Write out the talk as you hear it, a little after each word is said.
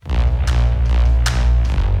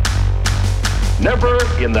Never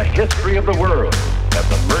in the history of the world have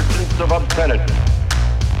the merchants of obscenity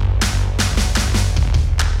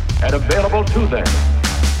had available to them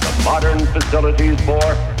the modern facilities for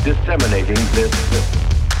disseminating this filth.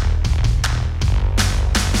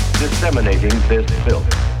 Disseminating this filth.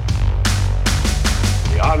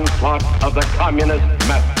 The onslaught of the communist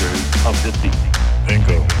masters of deceit.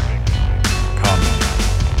 Pinko, common,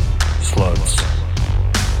 sluts.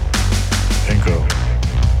 Pinko,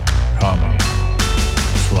 common,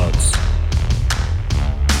 sluts.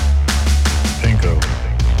 Pinko,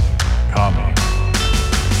 common,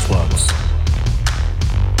 sluts.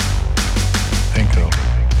 Pinko,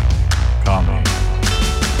 common,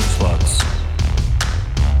 sluts.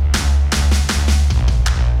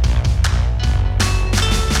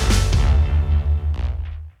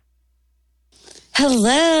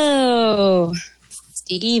 Hello.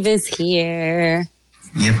 Steve is here.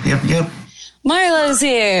 Yep. Marlo's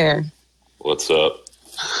here. What's up?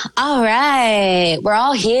 All right. We're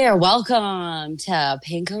all here. Welcome to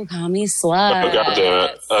Pinko Commie Sluts. Oh, God damn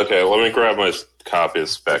it. Okay, let me grab my copy of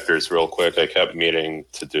Spectres real quick. I kept meaning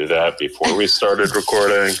to do that before we started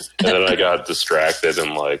recording, and then I got distracted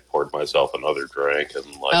and, poured myself another drink and,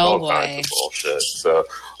 all kinds of bullshit. So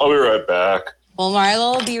I'll be right back. Well,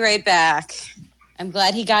 Marlo will be right back. I'm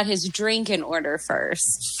glad he got his drink in order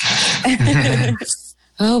first.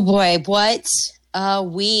 Oh, boy. What a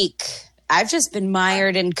week. I've just been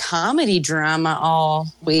mired in comedy drama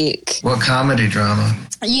all week. What comedy drama?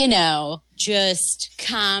 You know, just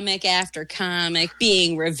comic after comic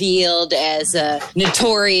being revealed as a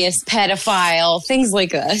notorious pedophile, things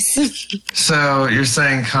like this. So you're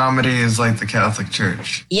saying comedy is like the Catholic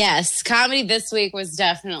Church? Yes, comedy this week was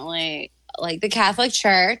definitely like the Catholic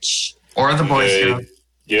Church. Or the Boy Scouts.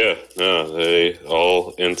 Yeah, no, they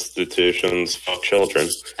all institutions fuck children.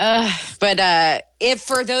 But if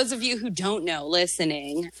for those of you who don't know,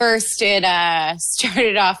 listening, first it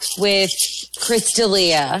started off with Chris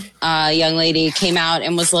D'Elia. A young lady came out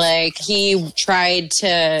and was like, he tried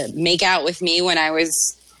to make out with me when I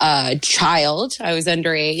was a child. I was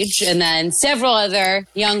underage. And then several other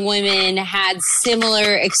young women had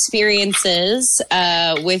similar experiences,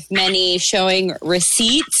 with many showing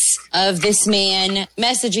receipts of this man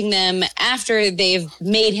messaging them after they've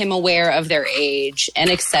made him aware of their age and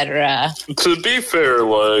etc. To be fair,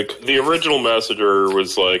 the original messenger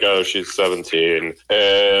was like, oh, she's 17.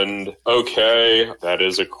 And okay, that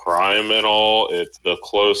is a crime and all. It's the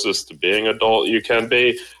closest to being adult you can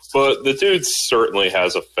be. But the dude certainly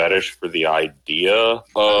has a fetish for the idea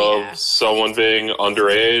of someone being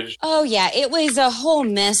underage. Oh, yeah. It was a whole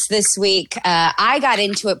mess this week. I got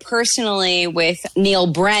into it personally with Neil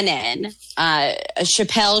Brennan, a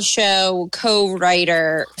Chappelle Show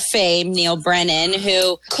co-writer fame, Neil Brennan,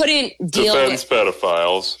 who couldn't deal Defends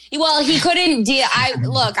pedophiles. Well, he couldn't deal.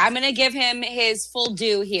 Look, I'm going to give him his full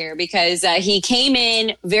due here because he came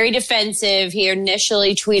in very defensive. He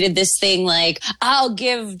initially tweeted this thing like, I'll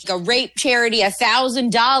give a rape charity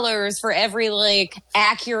 $1,000 for every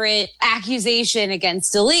accurate accusation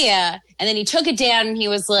against D'Elia. And then he took it down and he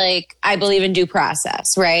was like, I believe in due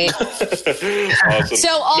process, right? Awesome. So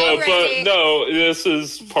already... No, this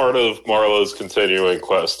is part of Marlo's continuing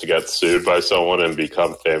quest to get sued by someone and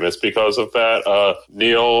become famous because of that.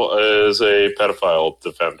 Neil is a pedophile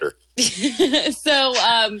defender. A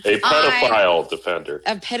pedophile defender.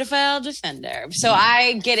 A pedophile defender. So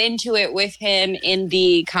I get into it with him in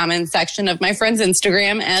the comment section of my friend's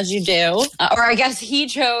Instagram, as you do. Or I guess he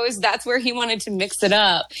chose, that's where he wanted to mix it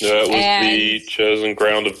up. Yeah, it was the chosen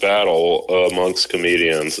ground of battle amongst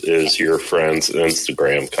comedians is your friend's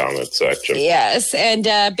Instagram comment section. Yes, and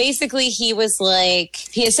basically he was like,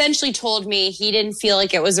 he essentially told me he didn't feel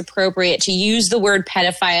like it was appropriate to use the word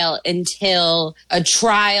pedophile until a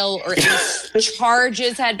trial or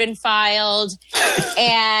charges had been filed.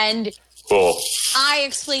 And I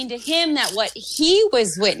explained to him that what he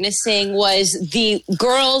was witnessing was the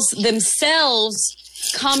girls themselves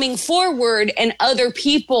coming forward and other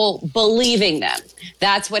people believing them.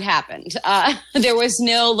 That's what happened. There was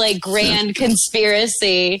no grand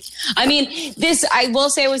conspiracy. I mean, this, I will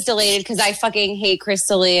say, was delayed because I fucking hate Chris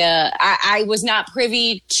D'Elia. I was not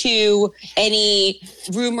privy to any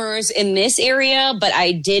rumors in this area, but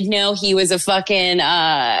I did know he was a fucking,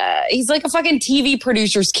 he's like a fucking TV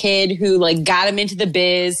producer's kid who got him into the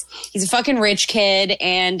biz. He's a fucking rich kid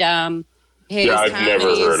and, I've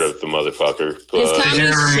never heard of the motherfucker. His Did you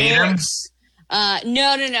ever meet him?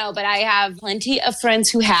 No. But I have plenty of friends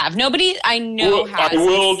who have. Nobody I know has. I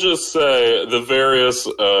will just say the various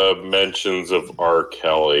mentions of R.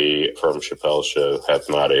 Kelly from Chappelle's Show have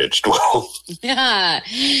not aged well.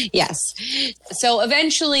 Yes. So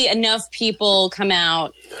eventually enough people come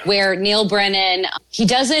out where Neil Brennan, he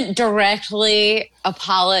doesn't directly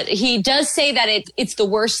apologize. He does say that it's the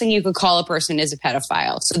worst thing you could call a person is a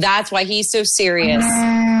pedophile. So that's why he's so serious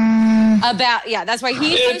about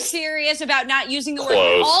not using the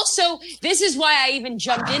word. Also, this is why I even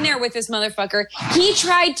jumped in there with this motherfucker. He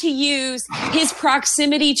tried to use his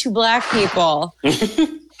proximity to black people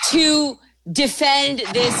to defend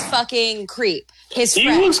this fucking creep. He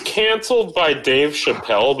was canceled by Dave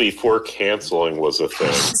Chappelle before canceling was a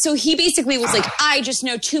thing. So he basically was like, I just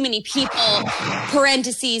know too many people,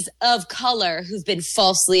 parentheses, of color who've been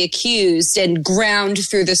falsely accused and ground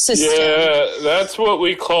through the system. Yeah, that's what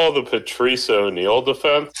we call the Patrice O'Neill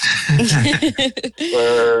defense.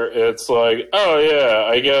 Where it's like, oh yeah,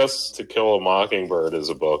 I guess To Kill a Mockingbird is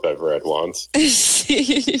a book I've read once.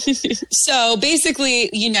 So basically,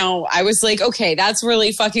 I was like, okay, that's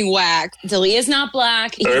really fucking whack. Dilly is not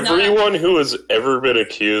black. Everyone who has ever been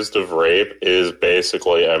accused of rape is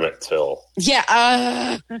basically Emmett Till.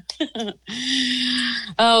 Yeah.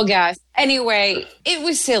 Oh, gosh. Anyway, it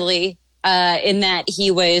was silly. In that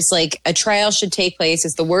he was like, a trial should take place.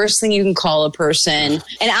 It's the worst thing you can call a person.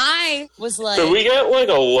 And I was like... Could we get like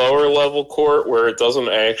a lower level court where it doesn't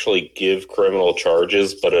actually give criminal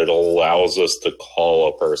charges, but it allows us to call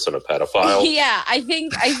a person a pedophile? Yeah, I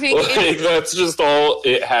think like, that's just all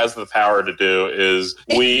it has the power to do is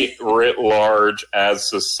we writ large as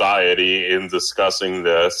society in discussing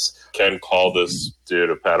this can call this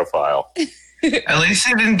dude a pedophile. At least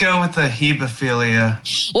he didn't go with the hebophilia.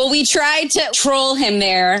 Well, we tried to troll him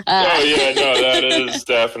there. That is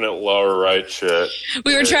definite lower right shit.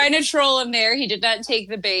 We were trying to troll him there. He did not take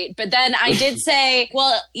the bait. But then I did say,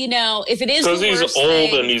 well, if it is the worst because he's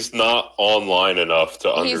old and he's not online enough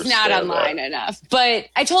to understand. He's not online enough. But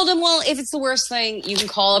I told him, well, if it's the worst thing you can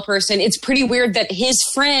call a person, it's pretty weird that his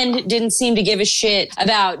friend didn't seem to give a shit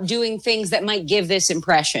about doing things that might give this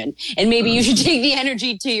impression. And maybe you should take the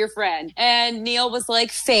energy to your friend. And Neil was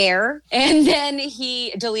like, fair. And then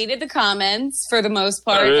he deleted the comments for the most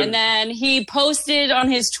part. And then he posted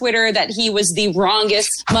on his Twitter that he was the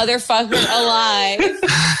wrongest motherfucker alive.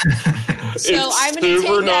 So I'm going to take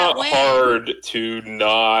super that not win. hard to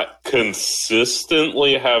not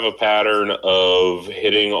consistently have a pattern of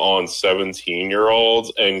hitting on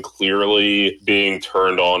 17-year-olds and clearly being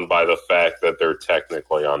turned on by the fact that they're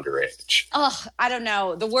technically underage. Oh, I don't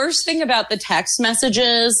know. The worst thing about the text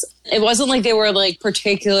messages, it wasn't like they were like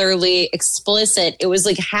particularly explicit. It was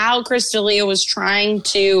like how Chris D'Elia was trying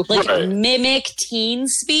to mimic teen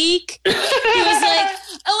speak. He was like,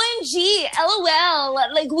 OMG, LOL,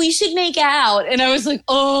 like we should make out. And I was like,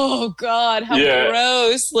 oh God, how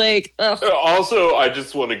gross. Like, ugh. Also, I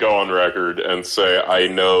just want to go on record and say I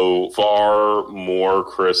know far more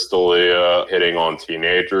Chris D'Elia hitting on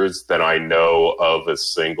teenagers than I know of a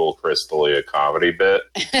single Chris D'Elia comedy bit.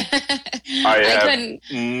 I have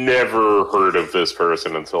never heard of this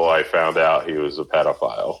person until I found out he was a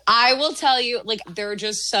pedophile. I will tell you, like, there are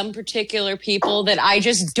just some particular people that I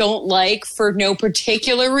just don't like for no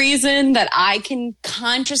particular reason that I can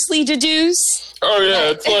consciously deduce. Oh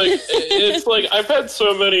yeah, it's like I've had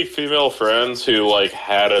so many female friends who like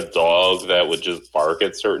had a dog that would just bark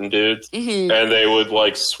at certain dudes, and they would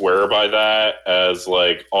like swear by that as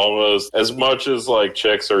like almost as much as like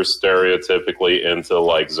chicks are stereotypically into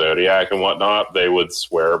like Zodiac and whatnot, they would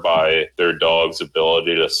swear by their dog's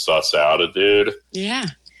ability to suss out a dude. Yeah.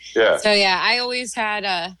 Yeah. So yeah, I always had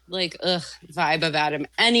a vibe about him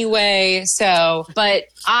anyway. So, but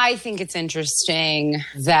I think it's interesting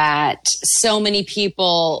that so many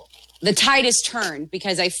people, the tide has turned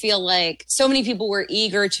because I feel like so many people were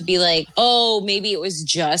eager to be like, oh, maybe it was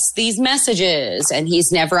just these messages and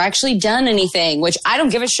he's never actually done anything, which I don't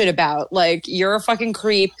give a shit about. Like, you're a fucking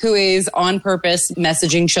creep who is on purpose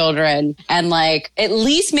messaging children and like at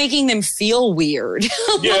least making them feel weird.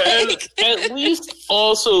 Yeah, like, and at least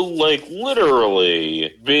also like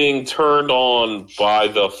literally being turned on by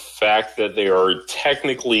the fact that they are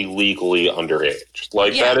technically legally underage.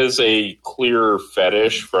 Like that is a clear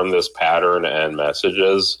fetish from this pattern and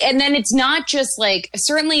messages. And then it's not just like,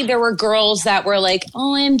 certainly there were girls that were like,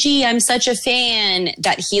 OMG, I'm such a fan,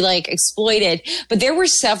 that he like exploited. But there were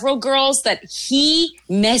several girls that he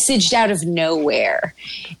messaged out of nowhere.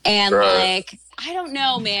 And like, I don't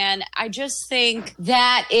know, man. I just think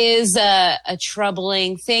that is a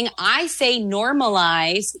troubling thing. I say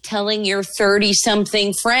normalize telling your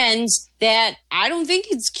 30-something friends that I don't think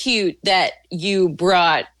it's cute that you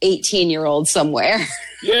brought 18-year-olds somewhere.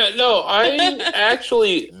 Yeah, no, I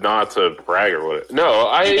actually, not to brag or whatever. No,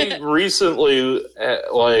 I recently,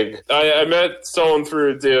 I met someone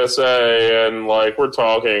through DSA and, we're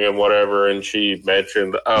talking and whatever, and she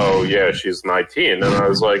mentioned, oh, yeah, she's 19. And I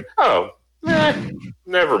was like, oh,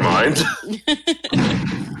 never mind.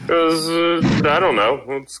 Because, I don't know,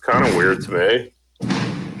 it's kind of weird to me.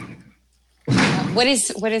 What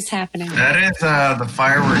is happening? That is the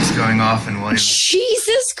fireworks going off in Williams.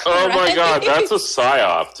 Jesus Christ. Oh my God, that's a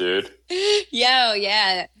psyop, dude. Yo,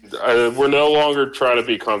 yeah. We're no longer trying to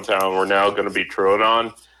be Cumtown. We're now going to be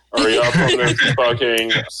Troodon. Are you up on this fucking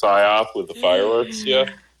psyop with the fireworks? Yeah.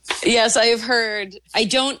 Yes, I have heard. I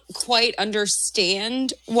don't quite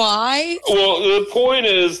understand why. Well, the point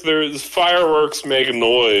is there's fireworks make a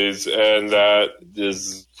noise, and that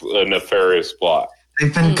is a nefarious plot.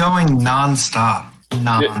 They've been going nonstop.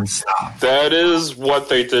 That is what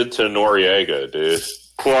they did to Noriega, dude.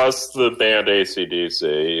 Plus the band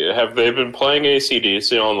AC/DC. Have they been playing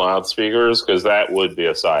AC/DC on loudspeakers? Because that would be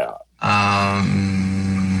a psyop.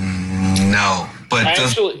 No. But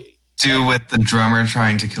actually, do with the drummer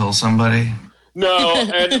trying to kill somebody? No,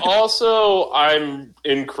 and also I'm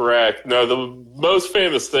incorrect. No, the most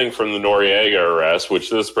famous thing from the Noriega arrest, which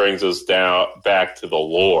this brings us back to the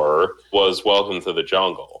lore, was Welcome to the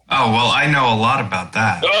Jungle. Oh, well, I know a lot about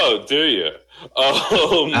that. Oh, do you?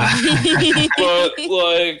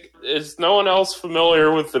 But, is no one else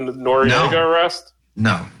familiar with the Noriega arrest?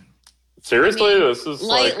 No. Seriously? This is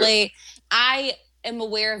lightly. I am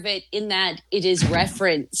aware of it in that it is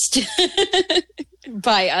referenced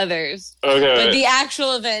by others. Okay. But the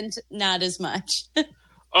actual event, not as much.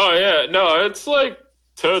 Oh, yeah. No, it's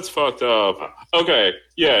totes fucked up. Okay.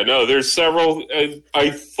 Yeah, no, there's several.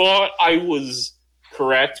 I thought I was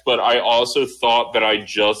correct, but I also thought that I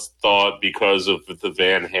just thought because of the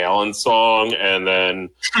Van Halen song and then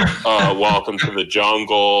Welcome to the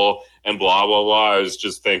Jungle and blah, blah, blah. I was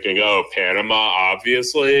just thinking, oh, Panama,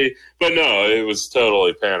 obviously. But no, it was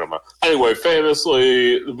totally Panama. Anyway,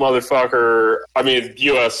 famously, the motherfucker,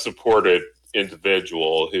 U.S. supported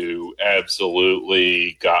individual who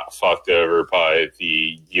absolutely got fucked over by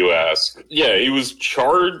the U.S. Yeah, he was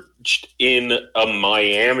charged in a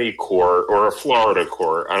Miami court or a Florida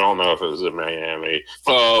court. I don't know if it was in Miami,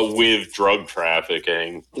 with drug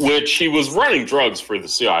trafficking, which he was running drugs for the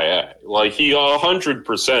CIA. He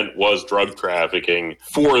 100% was drug trafficking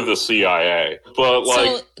for the CIA. But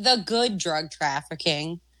so the good drug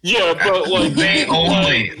trafficking. Yeah, but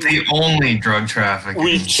the only drug trafficking.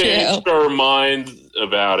 We changed our mind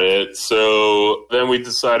about it, so then we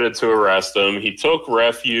decided to arrest him. He took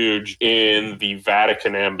refuge in the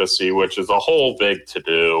Vatican embassy, which is a whole big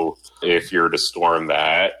to-do if you're to storm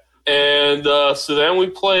that. And so then we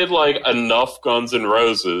played enough Guns N'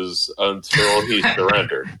 Roses until he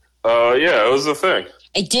surrendered. Yeah, it was a thing.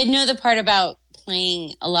 I did know the part about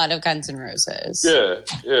playing a lot of Guns N' Roses. Yeah.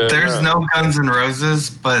 There's no Guns N' Roses,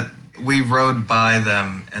 but we rode by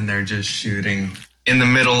them and they're just shooting in the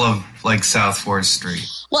middle of South 4th Street.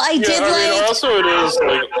 Well, I did also it is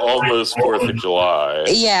almost 4th of July.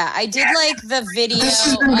 Yeah, I did the video. This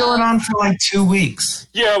has been going on for 2 weeks.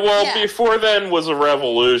 Yeah, before then was a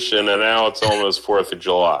revolution, and now it's almost 4th of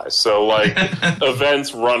July. So,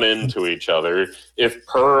 events run into each other. If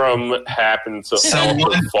Purim happened to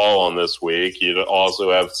fall on this week, you'd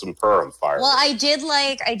also have some Purim fireworks. Well, I did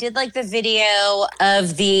the video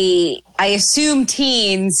of the, I assume,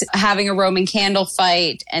 teens having a Roman candle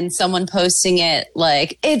fight, and someone posting it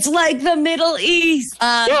it's like the Middle East.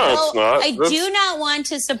 No, it's not. I do not want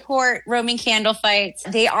to support Roman candle fights.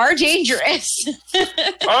 They are dangerous.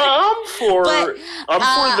 I'm for them,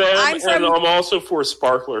 and I'm also for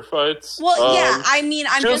sparkler fights. Well, yeah, I'm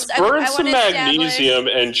just burn some magnesium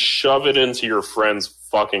and shove it into your friend's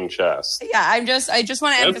fucking chest. Yeah, I just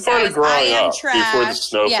want to emphasize I am trash. Before the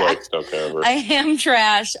snowflakes took over. I am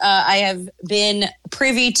trash. I have been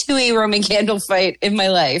privy to a Roman candle fight in my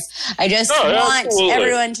life. I just want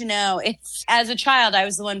everyone to know. As a child, I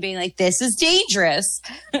was the one being this is dangerous.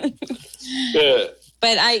 Yeah.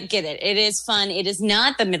 But I get it. It is fun. It is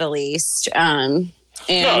not the Middle East.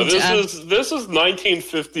 This is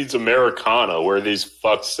 1950s Americana, where these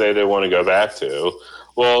fucks say they want to go back to.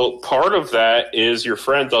 Well, part of that is your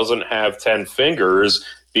friend doesn't have 10 fingers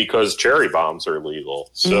because cherry bombs are legal.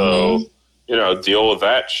 So, deal with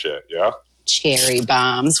that shit, yeah? Cherry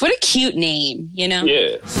bombs. What a cute name,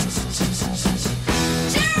 Yeah.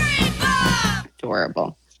 Cherry bomb!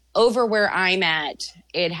 Adorable. over where I'm at,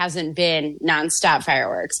 it hasn't been nonstop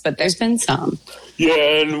fireworks, but there's been some. Yeah,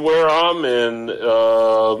 and where I'm in,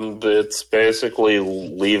 it's basically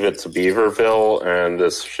Leave It to Beaverville, and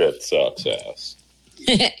this shit sucks ass.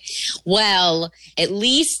 Well, at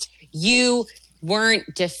least you weren't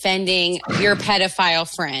defending your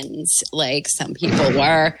pedophile friends like some people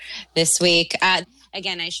were this week.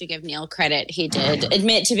 Again, I should give Neil credit. He did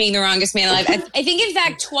admit to being the wrongest man alive. I think, in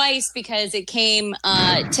fact, twice, because it came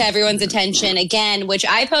to everyone's attention again, which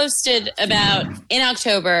I posted about in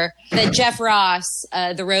October, that Jeff Ross,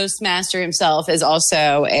 the roast master himself, is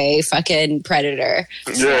also a fucking predator.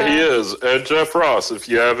 Yeah, he is. And Jeff Ross, if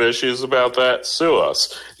you have issues about that, sue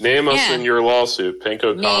us. Name us in your lawsuit,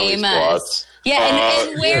 Pinko Comedy Squats. Yeah,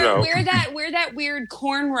 and where that weird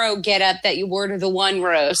cornrow get up that you wore to the one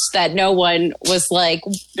roast that no one was like.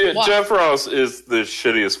 Yeah, Jeff Ross is the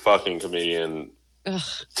shittiest fucking comedian. You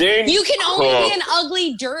can only be an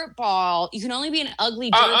ugly dirtball. You can only be an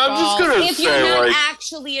ugly dirtball if you're not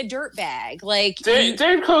actually a dirtbag. Like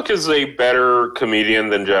Dane Cook is a better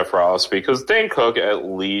comedian than Jeff Ross because Dane Cook at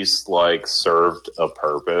least served a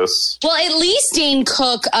purpose. Well, at least Dane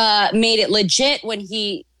Cook made it legit when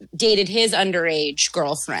he dated his underage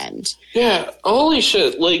girlfriend. Yeah, holy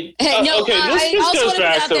shit! This goes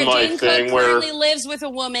back to my Dane thing Cook where currently lives with a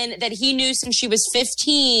woman that he knew since she was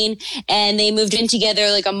 15, and they moved in together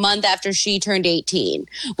like a month after she turned 18.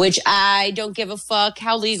 Which I don't give a fuck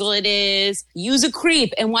how legal it is. Use a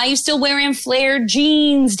creep, and why are you still wearing flared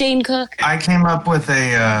jeans, Dane Cook? I came up with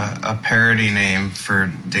a parody name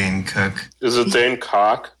for Dane Cook. Is it Dane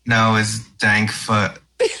Cock? No, it's Dankfoot.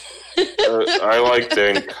 I like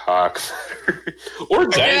Dane Cock. Or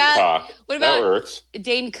Dane Cock. What about that works.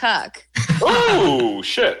 Dane Cook? Oh,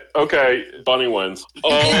 shit. Okay, Bunny wins.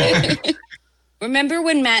 Remember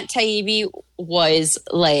when Matt Taibbi was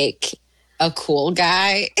like a cool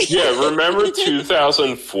guy? Yeah, remember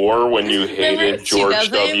 2004 when you hated George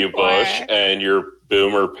W. Bush and your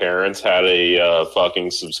boomer parents had a fucking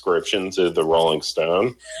subscription to the Rolling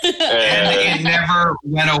Stone? And it never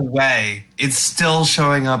went away. It's still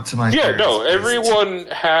showing up to my parents. No, everyone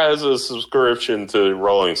has a subscription to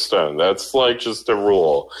Rolling Stone. That's just a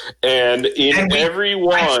rule. And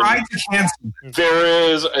everyone, I tried to cancel it. There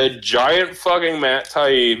is a giant fucking Matt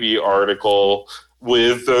Taibbi article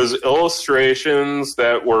with those illustrations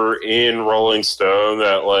that were in Rolling Stone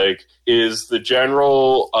that is the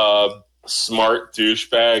general smart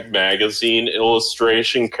douchebag magazine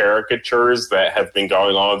illustration caricatures that have been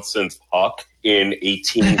going on since Huck in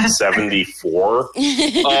 1874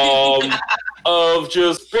 of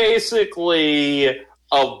just basically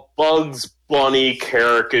a Bugs Bunny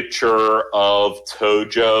caricature of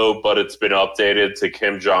Tojo, but it's been updated to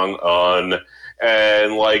Kim Jong-un.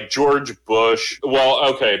 And George Bush,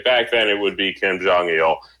 back then it would be Kim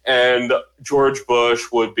Jong-il. And George Bush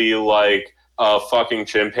would be a fucking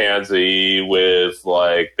chimpanzee with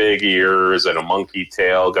big ears and a monkey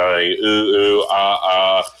tail going, ooh, ooh, ah,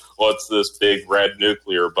 ah. What's this big red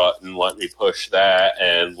nuclear button? Let me push that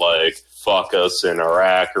and fuck us in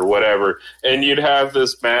Iraq or whatever. And you'd have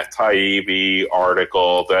this Matt Taibbi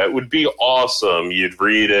article that would be awesome. You'd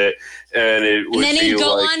read it and it would be and then he'd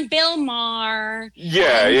go on Bill Maher.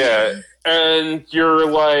 Yeah. And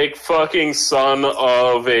you're fucking son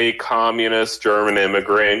of a communist German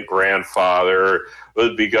immigrant grandfather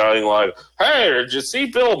would be going hey, did you see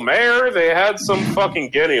Bill Maher? They had some fucking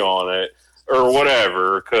guinea on it. Or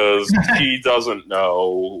whatever, because he doesn't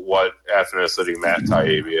know what ethnicity Matt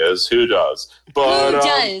Taibbi is. Who does? But, who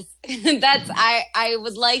does? That's I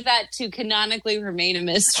would like that to canonically remain a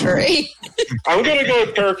mystery. I'm going to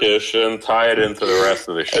go Turkish and tie it into the rest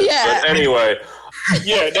of the shit. Yeah. But anyway,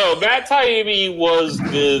 Matt Taibbi was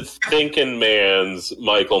the thinking man's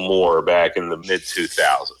Michael Moore back in the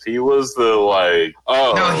mid-2000s. He was the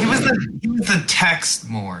No, he was the text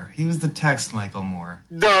Moore. He was the text Michael Moore.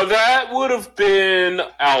 No, that would have been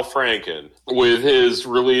Al Franken with his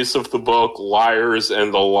release of the book Liars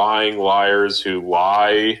and the Lying Liars Who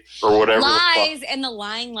Lie, or whatever. Lies and the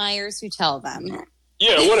lying liars who tell them.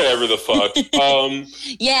 Yeah, whatever the fuck.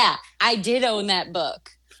 Yeah, I did own that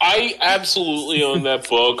book. I absolutely own that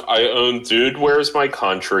book. I own Dude, Where's My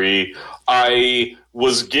Country? I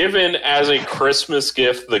was given as a Christmas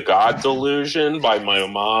gift The God Delusion by my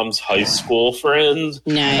mom's high school friend.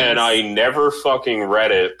 Nice. And I never fucking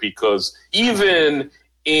read it because even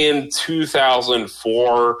in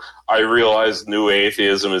 2004, I realized New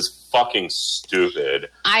Atheism is fucking stupid.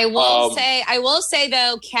 I will say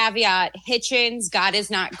though, caveat, Hitchens' God Is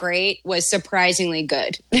Not Great was surprisingly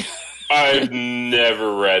good. I've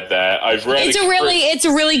never read that. I've read it's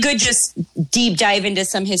a really good just deep dive into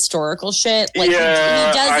some historical shit. Like, yeah,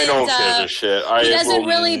 he doesn't, I don't give a shit. He doesn't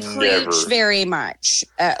really preach very much,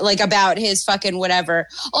 like about his fucking whatever.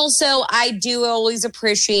 Also, I do always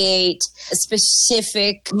appreciate a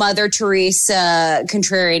specific Mother Teresa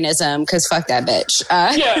contrarianism because fuck that bitch.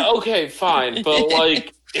 Yeah, okay, fine, but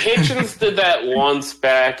like. Hitchens did that once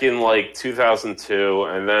back in like 2002,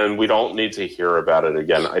 and then we don't need to hear about it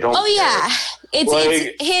again. I don't. Oh yeah,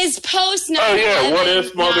 it's his post. Oh yeah, what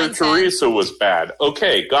if Mother Teresa was bad?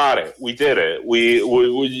 Okay, got it. We did it.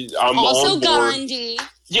 I'm also on board. Gandhi.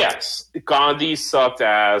 Yes, Gandhi sucked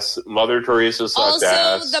ass. Mother Teresa sucked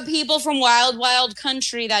ass. Also, the people from Wild Wild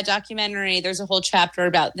Country, that documentary, there's a whole chapter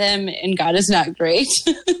about them, and God is not great.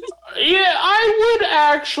 Yeah, I would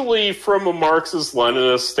actually, from a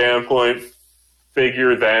Marxist-Leninist standpoint,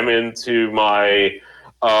 figure them into my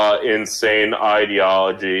insane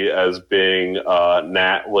ideology as being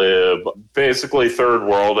nat-lib, basically third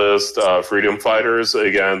worldist freedom fighters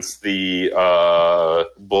against the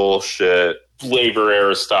bullshit labor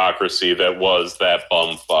aristocracy that was that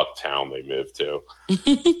bumfuck town they moved to.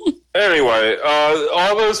 Anyway,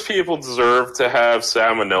 all those people deserve to have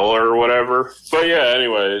salmonella or whatever. But yeah,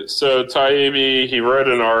 anyway, so Taibbi, he wrote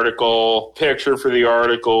an article. Picture for the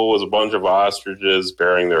article was a bunch of ostriches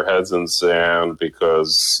burying their heads in sand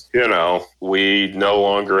because, you know, we no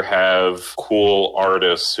longer have cool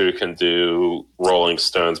artists who can do Rolling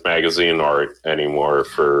Stones magazine art anymore.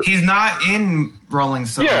 He's not in Rolling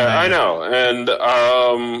Stones. Yeah, I know. And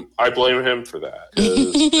I blame him for that.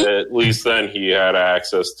 'Cause at least then he had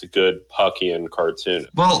access to good Puckian cartoon.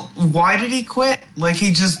 Well, why did he quit? Like,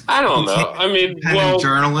 he just... I don't know. I mean, well,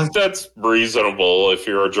 journalist? That's reasonable if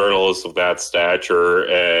you're a journalist of that stature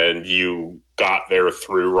and you got there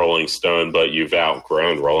through Rolling Stone, but you've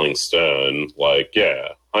outgrown Rolling Stone. Like, yeah,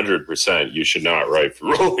 100% you should not write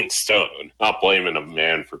for Rolling Stone. Not blaming a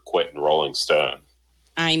man for quitting Rolling Stone.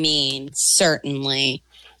 I mean, certainly.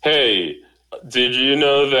 Hey, did you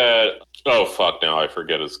know that... Oh, fuck, now I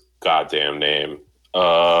forget his goddamn name.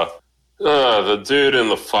 The dude in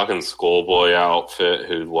the fucking schoolboy outfit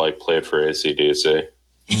who, like, played for AC/DC.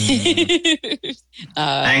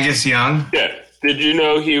 Angus Young? Yeah. Did you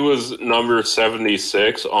know he was number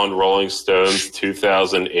 76 on Rolling Stone's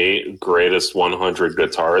 2008 Greatest 100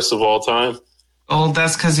 Guitarists of All Time? Oh,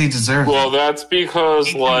 that's because he deserved it. Well, that's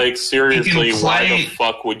because, like, seriously, why the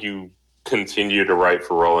fuck would you continue to write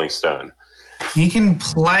for Rolling Stone? He can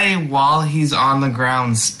play while he's on the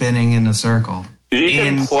ground spinning in a circle. He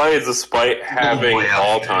can play despite having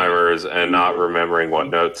Alzheimer's and not remembering what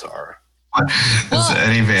notes are.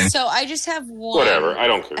 Eddie Van. So I just have one. Whatever, I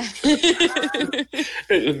don't care.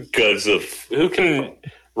 Because of who can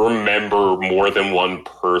remember more than one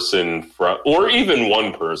person from, or even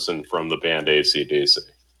one person from the band AC/DC.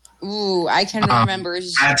 Ooh, I can remember.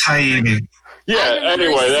 That's how you. Yeah,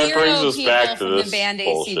 anyway, that brings us back to this the band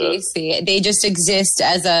bullshit. AC/DC. They just exist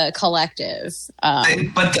as a collective.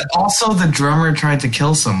 But also the drummer tried to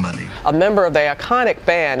kill somebody. A member of the iconic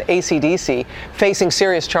band AC/DC facing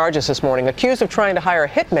serious charges this morning, accused of trying to hire a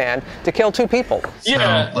hitman to kill two people.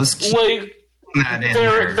 Yeah, let's keep like,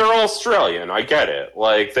 they're Australian. I get it.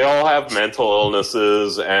 Like, they all have mental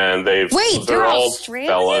illnesses, and they're all Australian?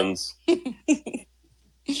 felons.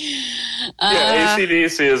 Yeah,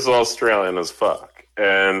 AC/DC is Australian as fuck,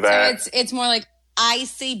 and that so it's more like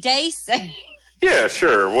IC/DC. Yeah,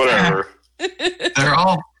 sure, whatever. They're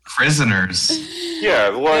all prisoners. Yeah,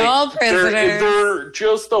 like They're all prisoners. They're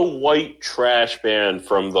just a white trash band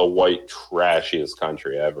from the white trashiest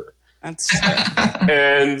country ever. That's true.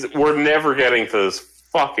 And we're never getting to this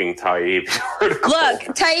fucking Taibbi article. Look,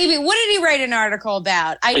 Taibbi, what did he write an article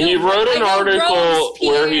about? He wrote an article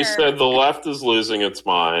where he said the left is losing its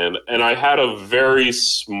mind, and I had a very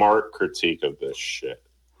smart critique of this shit.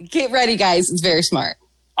 Get ready, guys. It's very smart.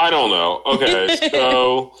 I don't know. Okay,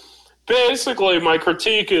 so basically my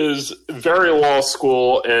critique is very law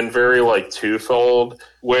school and very, like, twofold,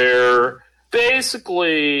 where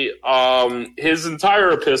basically, his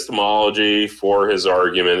entire epistemology for his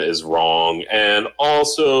argument is wrong. And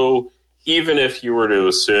also, even if you were to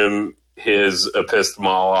assume his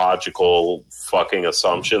epistemological fucking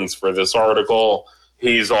assumptions for this article,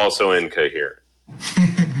 he's also incoherent.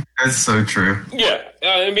 That's so true. Yeah.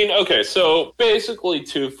 I mean, okay, so basically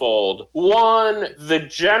twofold. One, the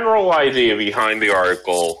general idea behind the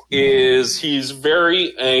article is he's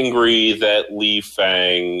very angry that Li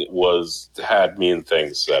Fang had mean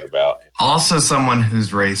things said about him. Also someone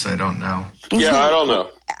whose race I don't know. Yeah, I don't know.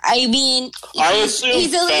 I mean, I assume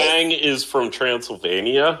Fang is from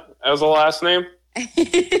Transylvania as a last name.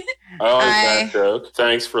 I like that joke.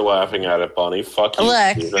 Thanks for laughing at it, Bunny. Fuck you,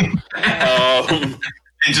 Look. Steven. I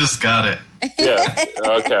just got it. Yeah.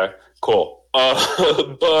 Okay. Cool.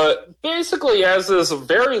 But basically has this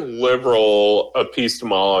very liberal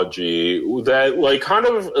epistemology that like kind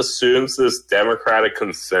of assumes this democratic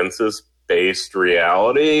consensus based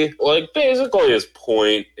reality. Like basically his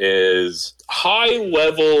point is high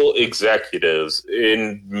level executives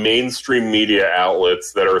in mainstream media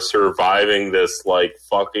outlets that are surviving this like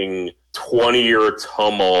fucking 20-year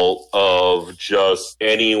tumult of just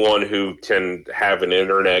anyone who can have an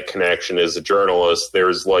internet connection as a journalist.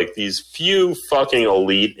 There's like these few fucking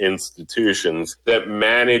elite institutions that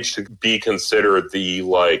manage to be considered the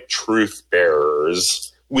like truth bearers.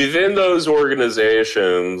 Within those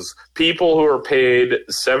organizations, people who are paid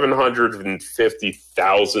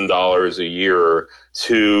 $750,000 a year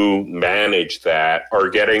to manage that are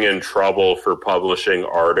getting in trouble for publishing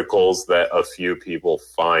articles that a few people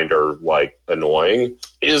find are like annoying,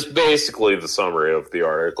 is basically the summary of the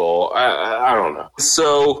article. I don't know.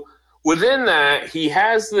 So within that, he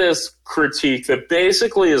has this critique that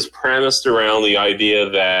basically is premised around the idea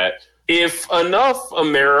that if enough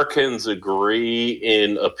Americans agree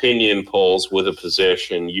in opinion polls with a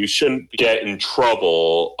position, you shouldn't get in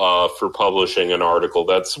trouble for publishing an article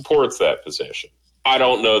that supports that position. I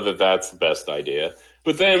don't know that that's the best idea.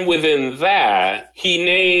 But then within that, he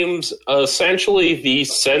names essentially the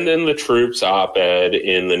Send in the Troops op-ed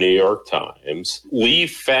in the New York Times, Lee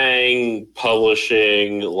Fang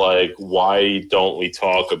publishing, like, Why Don't We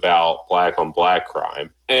Talk About Black on Black Crime?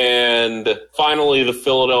 And finally, the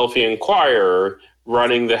Philadelphia Inquirer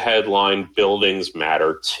running the headline, Buildings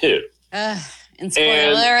Matter Too. And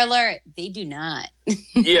spoiler alert, they do not.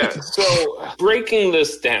 Yeah, so breaking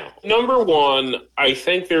this down. Number one, I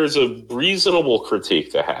think there's a reasonable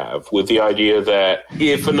critique to have with the idea that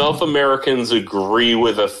if enough Americans agree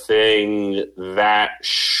with a thing, that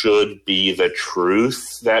should be the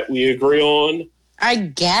truth that we agree on. I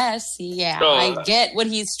guess, yeah. I get what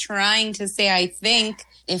he's trying to say, I think,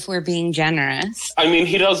 if we're being generous. I mean,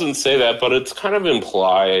 he doesn't say that, but it's kind of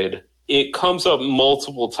implied. It comes up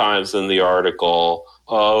multiple times in the article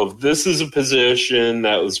of this is a position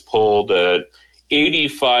that was polled at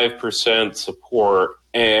 85% support,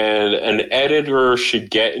 and an editor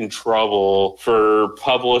should get in trouble for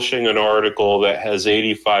publishing an article that has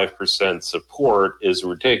 85% support is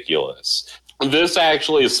ridiculous. This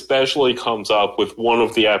actually especially comes up with one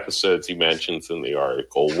of the episodes he mentions in the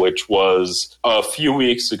article, which was a few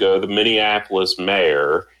weeks ago, the Minneapolis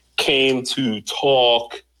mayor came to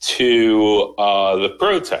talk to the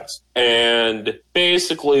protest. And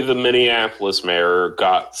basically the Minneapolis mayor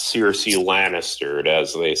got Cersei Lannistered,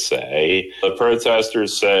 as they say. The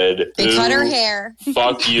protesters said, they cut her hair.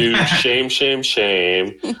 Fuck you, shame, shame,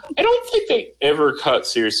 shame. I don't think they ever cut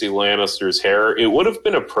Cersei Lannister's hair. It would have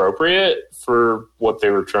been appropriate for what they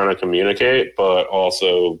were trying to communicate, but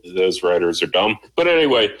also those writers are dumb. But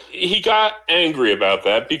anyway, he got angry about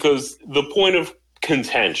that because the point of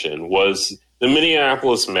contention was the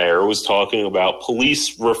Minneapolis mayor was talking about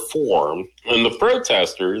police reform, and the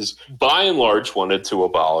protesters, by and large, wanted to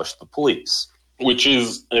abolish the police, which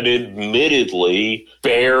is an admittedly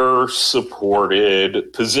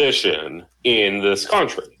bear-supported position in this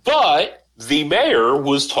country. But the mayor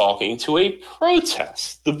was talking to a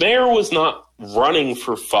protest. The mayor was not running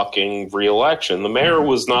for fucking re-election. The mayor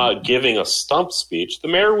was not giving a stump speech. The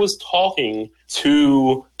mayor was talking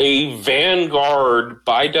to a vanguard,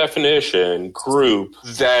 by definition, group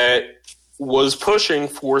that was pushing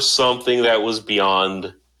for something that was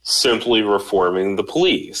beyond simply reforming the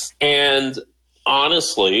police. And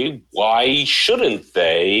honestly, why shouldn't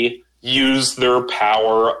they use their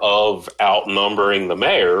power of outnumbering the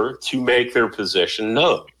mayor to make their position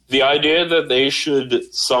known? The idea that they should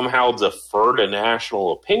somehow defer to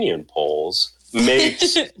national opinion polls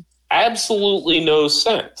makes absolutely no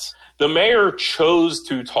sense. The mayor chose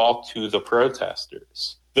to talk to the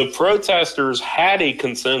protesters. The protesters had a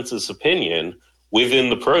consensus opinion within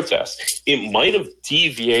the protest. It might have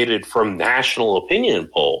deviated from national opinion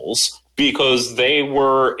polls because they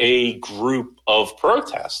were a group of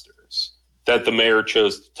protesters that the mayor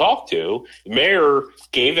chose to talk to. The mayor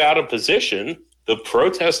gave out a position. The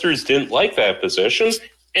protesters didn't like that position,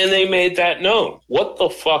 and they made that known. What the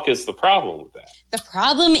fuck is the problem with that? The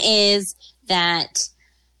problem is that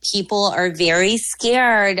people are very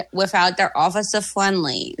scared without their Office of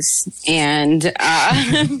Friendlies. And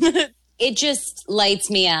it just lights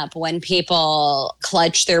me up when people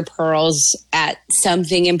clutch their pearls at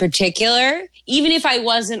something in particular. Even if I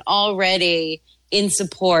wasn't already in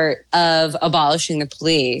support of abolishing the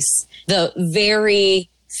police, the very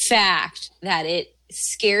fact that it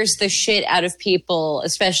scares the shit out of people,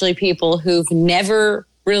 especially people who've never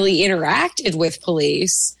really interacted with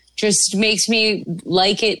police, just makes me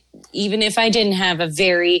like it, even if I didn't have a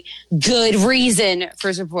very good reason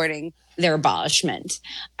for supporting their abolishment.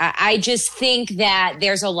 I just think that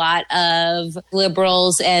there's a lot of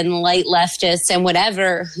liberals and light leftists and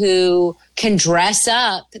whatever who can dress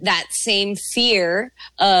up that same fear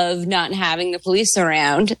of not having the police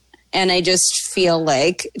around. And I just feel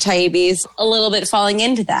like Taibbi's a little bit falling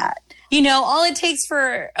into that. You know, all it takes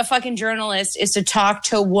for a fucking journalist is to talk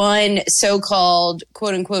to one so-called,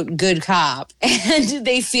 quote-unquote, good cop. And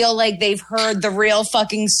they feel like they've heard the real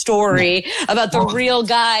fucking story about the real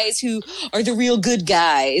guys who are the real good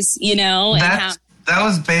guys, you know? That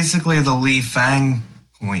was basically the Li Fang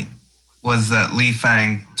point, was that Li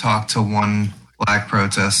Fang talked to one black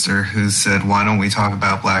protester who said, why don't we talk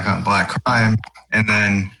about black on black crime? And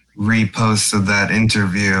then reposted that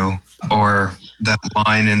interview or that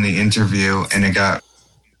line in the interview, and it got,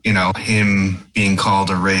 you know, him being called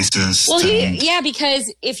a racist. Well,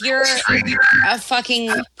 because if you're a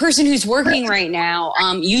fucking person who's working right now,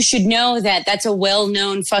 you should know that that's a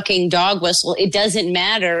well-known fucking dog whistle. It doesn't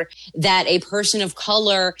matter that a person of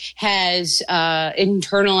color has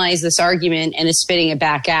internalized this argument and is spitting it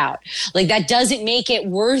back out. Like, that doesn't make it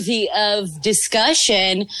worthy of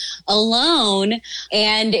discussion alone.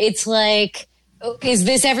 And it's like, is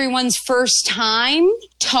this everyone's first time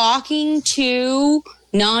talking to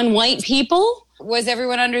non-white people? Was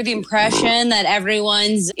everyone under the impression that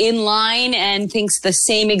everyone's in line and thinks the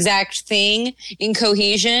same exact thing in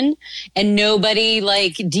cohesion and nobody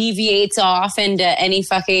like deviates off into any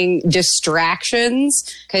fucking distractions?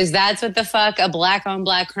 Because that's what the fuck a black on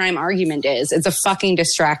black crime argument is. It's a fucking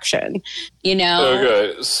distraction, you know?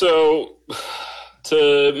 Okay, so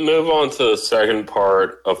to move on to the second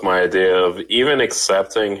part of my idea of even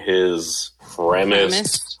accepting his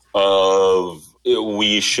premise of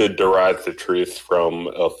we should derive the truth from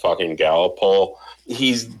a fucking Gallup poll,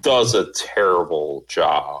 he does a terrible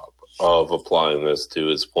job of applying this to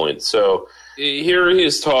his point. So here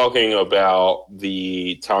he's talking about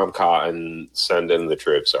the Tom Cotton Send in the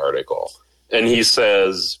Troops article. And he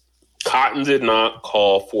says, Cotton did not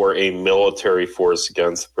call for a military force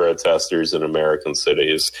against protesters in American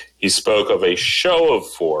cities. He spoke of a show of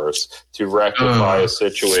force to rectify a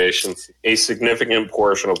situation a significant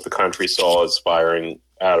portion of the country saw as spiraling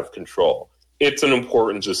out of control. It's an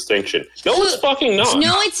important distinction. No, it's fucking not.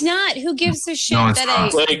 No, it's not. Who gives a shit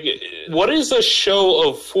Like, what is a show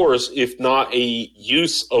of force if not a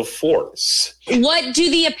use of force? What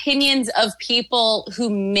do the opinions of people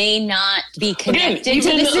who may not be connected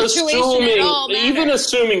to the situation at all matter? Even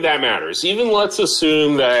assuming that matters. Even let's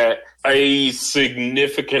assume that a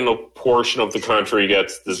significant portion of the country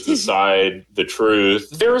gets to decide the truth.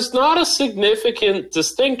 There's not a significant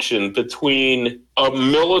distinction between a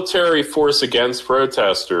military force against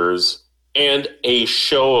protesters and a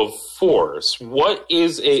show of force. What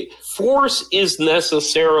is a force is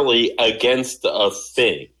necessarily against a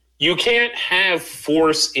thing. You can't have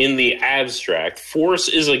force in the abstract. Force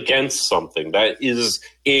is against something that is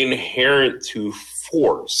inherent to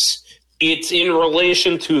force. It's in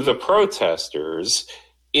relation to the protesters.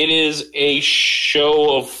 It is a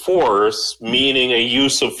show of force, meaning a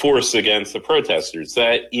use of force against the protesters.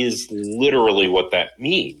 That is literally what that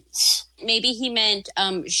means. Maybe he meant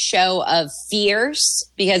show of fierce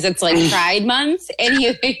because it's like Pride Month, and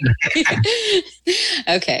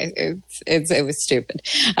okay, it was stupid.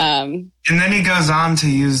 And then he goes on to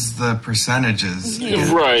use the percentages.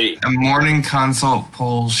 Right. A Morning Consult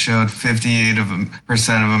poll showed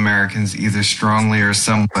 58% of Americans either strongly or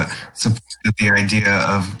somewhat supported the idea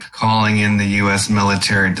of calling in the U.S.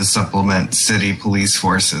 military to supplement city police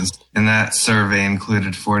forces. And that survey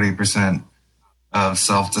included 40% of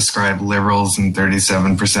self-described liberals and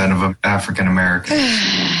 37% of African Americans.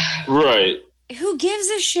 Right. Who gives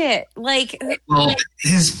a shit? Well,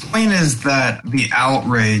 his point is that the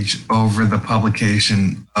outrage over the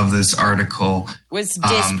publication of this article was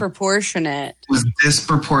disproportionate. Was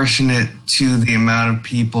disproportionate to the amount of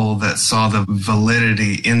people that saw the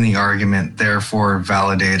validity in the argument, therefore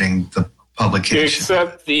validating the publication.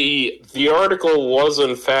 Except the article was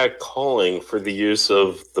in fact calling for the use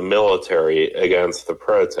of the military against the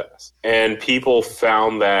protests. And people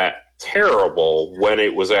found that terrible when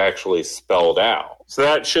it was actually spelled out. So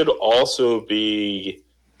that should also be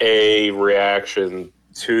a reaction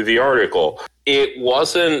to the article. It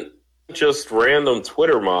wasn't just random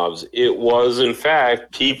Twitter mobs. It was, in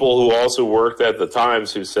fact, people who also worked at the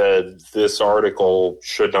Times who said this article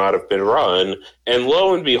should not have been run. And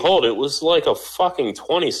lo and behold, it was like a fucking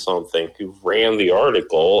 20-something who ran the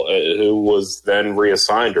article, who was then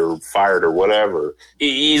reassigned or fired or whatever.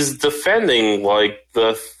 He's defending, like,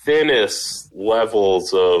 the thinnest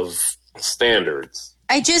levels of standards.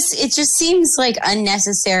 It just seems like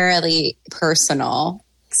unnecessarily personal.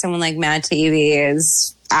 Someone like Matt Taibbi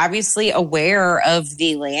is obviously aware of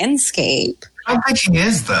the landscape. I don't think he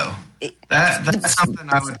is, though. That's something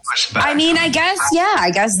I would push back. I mean, I guess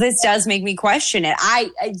this does make me question it.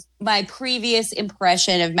 My previous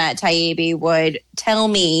impression of Matt Taibbi would tell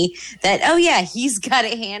me that, oh yeah, he's got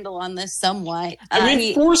a handle on this somewhat. I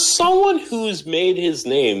mean, for someone who's made his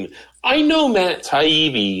name, I know Matt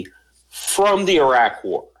Taibbi from the Iraq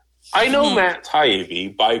War. I know Matt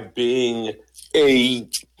Taibbi by being a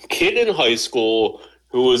kid in high school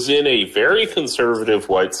who was in a very conservative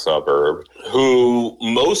white suburb, who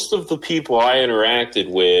most of the people I interacted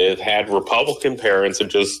with had Republican parents and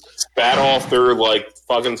just spat off their, like,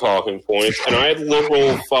 fucking talking points. And I had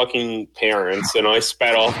liberal fucking parents, and I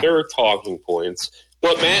spat off their talking points.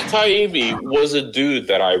 But Matt Taibbi was a dude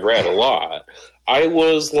that I read a lot. I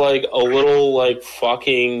was, like, a little, like,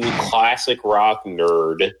 fucking classic rock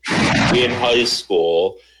nerd in high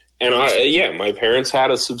school. And my parents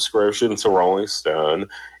had a subscription to Rolling Stone.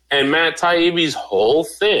 And Matt Taibbi's whole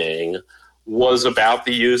thing was about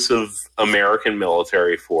the use of American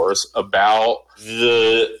military force, about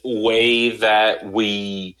the way that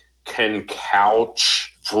we can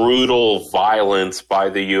couch brutal violence by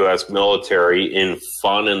the U.S. military in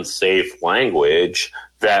fun and safe language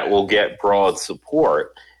that will get broad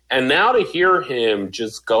support. And now to hear him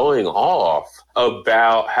just going off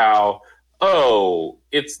about how, oh,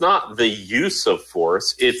 it's not the use of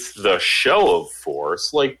force, it's the show of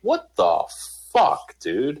force. Like, what the fuck,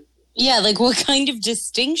 dude? Yeah, like, what kind of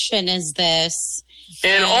distinction is this?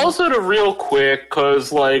 And also to real quick,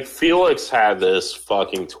 because, like, Felix had this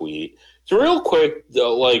fucking tweet, to real quick,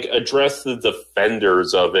 like, address the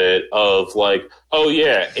defenders of it, of, like, oh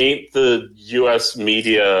yeah, ain't the U.S.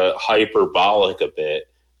 media hyperbolic a bit?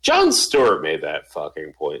 Jon Stewart made that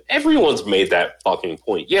fucking point. Everyone's made that fucking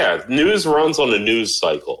point. Yeah, news runs on a news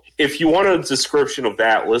cycle. If you want a description of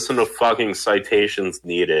that, listen to fucking Citations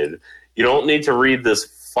Needed. You don't need to read this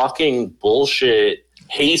fucking bullshit,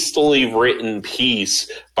 hastily written piece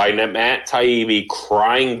by Matt Taibbi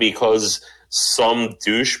crying because some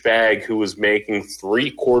douchebag who was making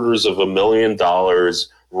 $750,000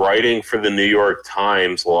 writing for the New York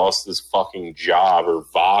Times lost his fucking job, or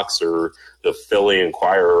Vox, or the Philly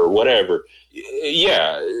Inquirer, or whatever.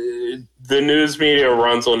 Yeah, the news media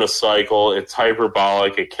runs on a cycle. It's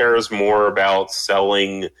hyperbolic. It cares more about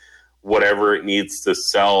selling whatever it needs to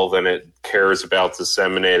sell than it cares about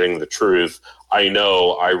disseminating the truth. I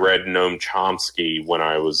know. I read Noam Chomsky when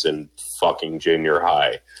I was in fucking junior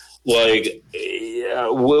high. Like,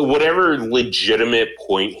 whatever legitimate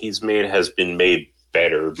point he's made has been made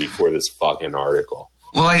better before this fucking article.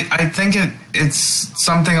 Well, I think it's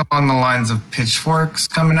something along the lines of pitchforks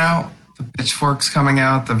coming out. The pitchforks coming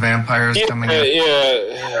out, the vampires coming out.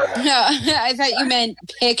 Yeah. No, I thought you meant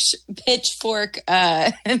pitchfork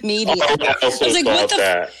media. I was like,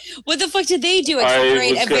 what the fuck did they do? It's a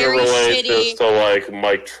very shitty. This to, like,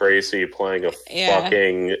 Mike Tracy playing a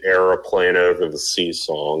fucking aeroplane over the sea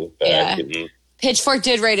song back in. Pitchfork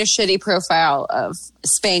did write a shitty profile of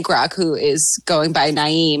Spank Rock, who is going by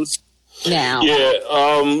Naeem now. Yeah,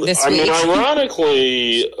 I mean,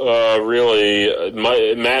 ironically, really,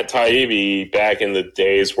 Matt Taibbi, back in the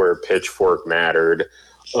days where Pitchfork mattered,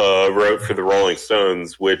 wrote for the Rolling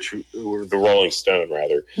Stones, which was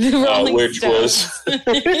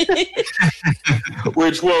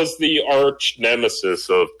the arch nemesis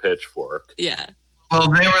of Pitchfork. Yeah. Well,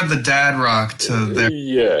 they were the dad rock to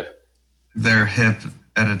their hip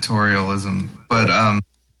editorialism, but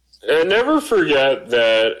and never forget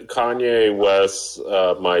that Kanye West's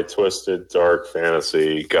My Twisted Dark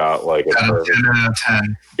Fantasy got like a 10 out of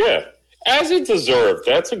 10. Yeah, as it deserved.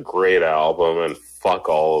 That's a great album, and fuck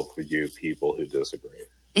all of you people who disagree.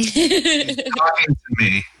 He's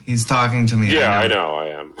talking to me. Yeah, I know I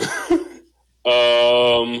am.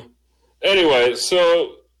 Anyway,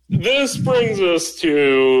 so this brings us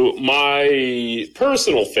to my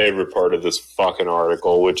personal favorite part of this fucking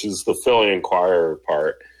article, which is the Philly Inquirer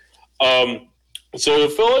part. So the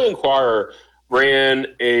Philly Inquirer ran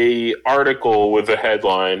a article with the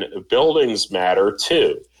headline, Buildings Matter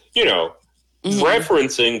Too,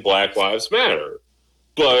 referencing Black Lives Matter.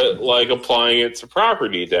 but like applying it to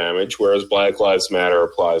property damage, whereas Black Lives Matter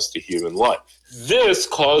applies to human life. This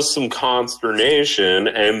caused some consternation,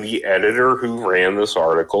 and the editor who ran this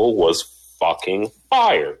article was fucking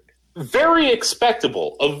fired. Very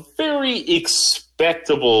expectable, a very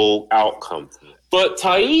expectable outcome. But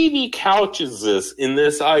Taibbi couches this in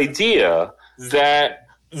this idea that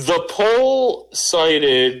the poll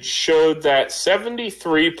cited showed that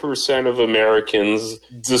 73% of Americans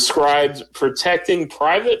described protecting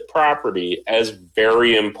private property as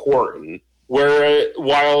very important,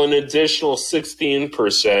 while an additional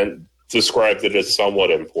 16% described it as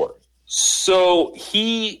somewhat important. So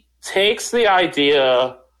he takes the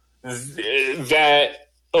idea that,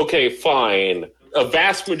 okay, fine, a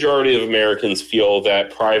vast majority of Americans feel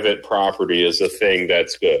that private property is a thing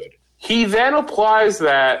that's good. He then applies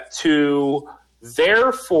that to,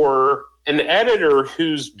 therefore, an editor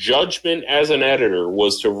whose judgment as an editor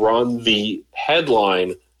was to run the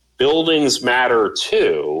headline, Buildings Matter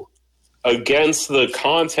Too, against the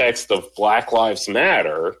context of Black Lives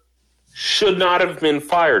Matter, should not have been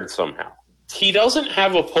fired somehow. He doesn't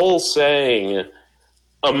have a poll saying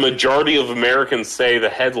a majority of Americans say the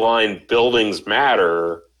headline Buildings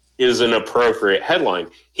Matter is an appropriate headline.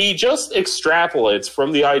 He just extrapolates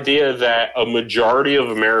from the idea that a majority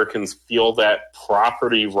of Americans feel that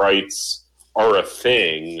property rights are a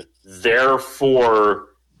thing. Therefore,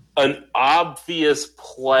 an obvious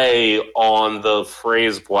play on the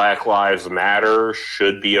phrase Black Lives Matter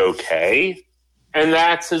should be okay. And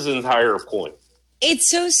that's his entire point.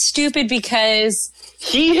 It's so stupid because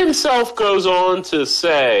he himself goes on to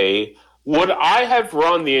say, would I have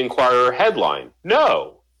run the Inquirer headline?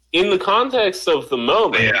 No. In the context of the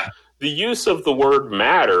moment, the use of the word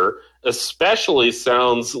matter especially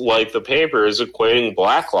sounds like the paper is equating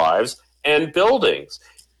Black lives and buildings.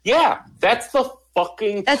 Yeah, that's the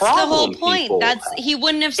fucking that's problem. That's the whole point. He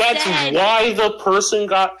wouldn't have That's said. why the person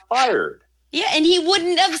got fired. Yeah, and he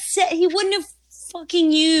wouldn't have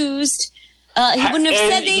fucking used. He wouldn't have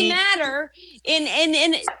said they matter in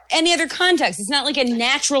any other context. It's not like a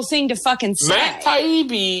natural thing to fucking say. Matt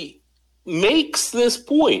Taibbi makes this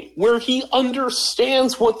point where he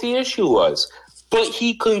understands what the issue was, but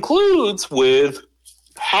he concludes with,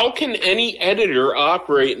 how can any editor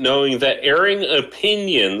operate knowing that airing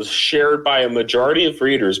opinions shared by a majority of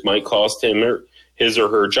readers might cost him or his or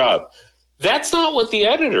her job? That's not what the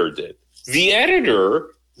editor did. The editor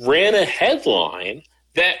ran a headline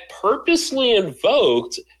that purposely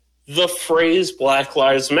invoked the phrase Black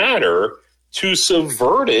Lives Matter to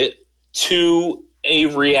subvert it to a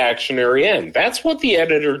reactionary end. That's what the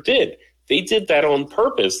editor did. They did that on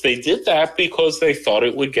purpose. They did that because they thought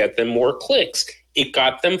it would get them more clicks. It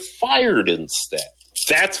got them fired instead.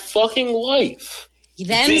 That's fucking life.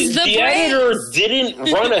 The editor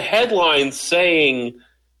didn't run a headline saying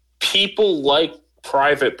people like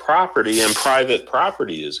private property and private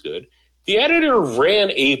property is good. The editor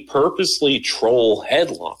ran a purposely troll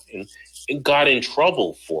headline and got in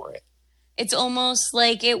trouble for it. It's almost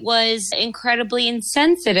like it was incredibly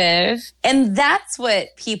insensitive. And that's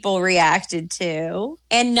what people reacted to,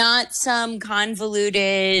 and not some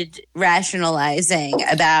convoluted rationalizing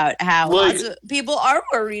about how lots of people are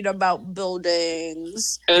worried about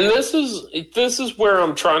buildings. And this is where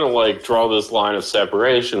I'm trying to draw this line of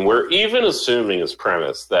separation, where even assuming his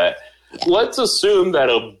premise that let's assume that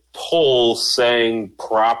a poll saying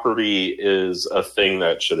property is a thing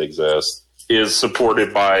that should exist is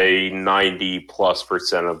supported by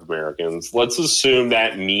 90+% of Americans. Let's assume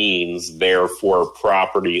that means, therefore,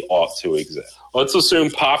 property ought to exist. Let's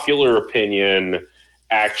assume popular opinion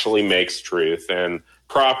actually makes truth and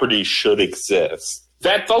property should exist.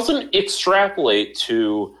 That doesn't extrapolate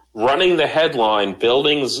to running the headline,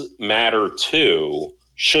 Buildings Matter Too,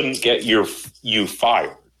 shouldn't get you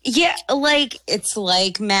fired. Yeah, it's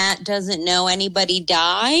like Matt doesn't know anybody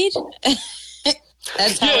died.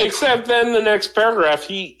 Except then the next paragraph,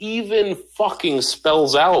 he even fucking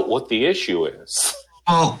spells out what the issue is.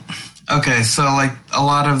 Well, okay, so a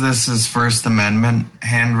lot of this is First Amendment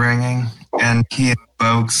hand-wringing, and he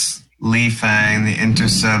invokes Lee Fang, The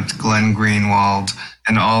Intercept, Glenn Greenwald,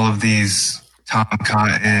 and all of these Tom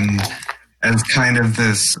Cotton as kind of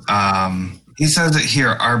this, he says it here,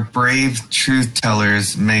 our brave truth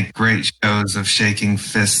tellers make great shows of shaking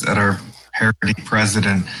fists at our parody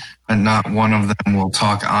president, but not one of them will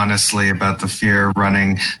talk honestly about the fear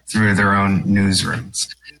running through their own newsrooms.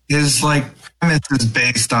 His premise is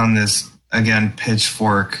based on this, again,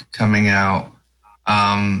 pitchfork coming out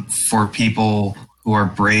for people who are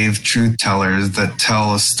brave truth tellers that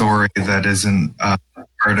tell a story that isn't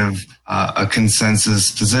part of a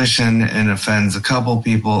consensus position and offends a couple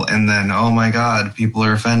people, and then, oh my God, people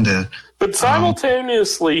are offended. But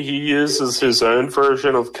simultaneously, he uses his own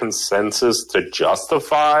version of consensus to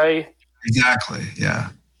justify. Exactly, yeah.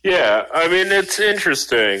 Yeah, I mean, it's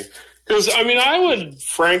interesting. Because, I mean, I would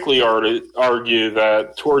frankly argue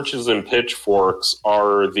that torches and pitchforks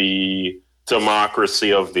are the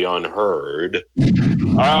democracy of the unheard.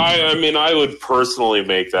 I mean, I would personally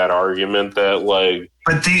make that argument that, like...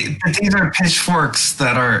 But these are pitchforks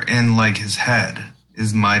that are in, like, his head,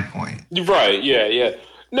 is my point. Right, yeah.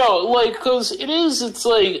 No, like, because it's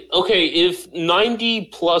like, okay, if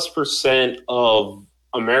 90+% of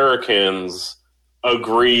Americans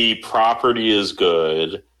agree property is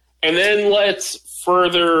good, and then let's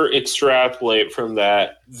further extrapolate from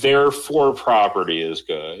that, therefore property is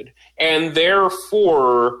good, and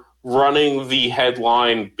therefore running the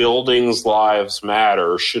headline "Buildings Lives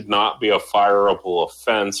Matter" should not be a fireable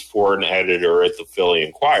offense for an editor at the Philly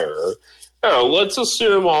Inquirer. Let's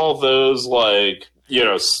assume all those, like,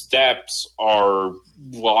 steps are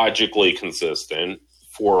logically consistent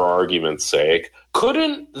for argument's sake.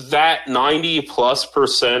 Couldn't that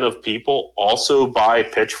 90+% of people also buy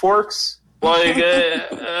pitchforks? Like,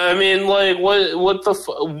 I mean, like,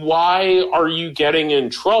 why are you getting in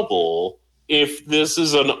trouble if this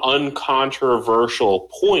is an uncontroversial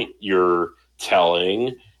point you're telling?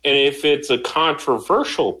 And if it's a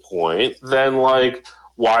controversial point, then, like,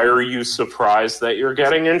 why are you surprised that you're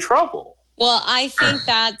getting in trouble? Well, I think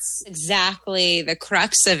that's exactly the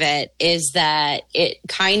crux of it, is that it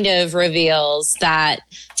kind of reveals that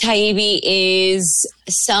Taibbi is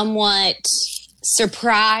somewhat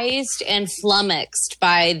surprised and flummoxed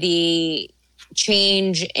by the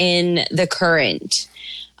change in the current.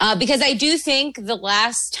 Because I do think the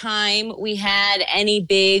last time we had any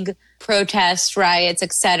big protests, riots,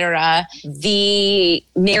 etc., the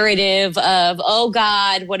narrative of, oh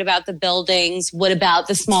God, what about the buildings? What about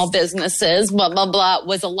the small businesses? Blah, blah, blah,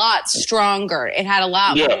 was a lot stronger. It had a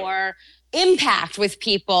lot more impact with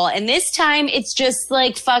people. And this time it's just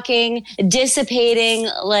like fucking dissipating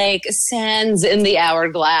like sands in the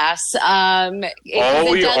hourglass. All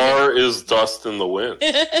we are is dust in the wind,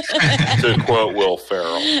 to quote Will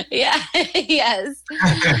Ferrell. Yeah, yes.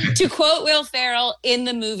 To quote Will Ferrell in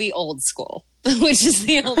the movie Old School, which is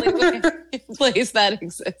the only place that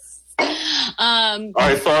exists.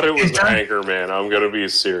 I thought it was Anchorman. I'm going to be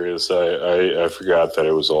serious. I forgot that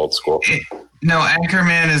it was Old School. No,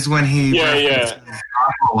 Anchorman is when he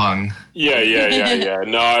lung. Yeah.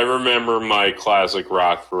 No, I remember my classic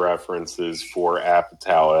rock references for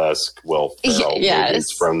Apatow-esque Will Ferrell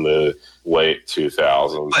movies from the late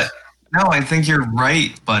 2000s. But no, I think you're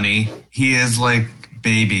right, Bunny. He is like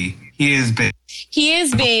baby. He is baby. He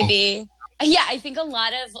is baby. Yeah, I think a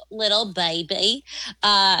lot of little baby,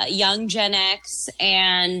 young Gen X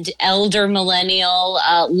and elder millennial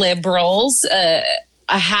liberals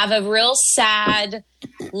have a real sad,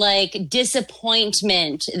 like,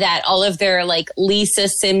 disappointment that all of their, like, Lisa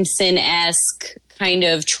Simpson-esque kind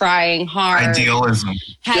of trying hard idealism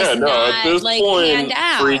has at this point,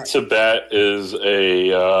 Free Tibet is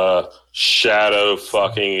a shadow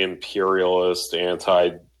fucking imperialist,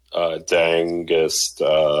 anti-Dangist.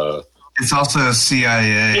 It's also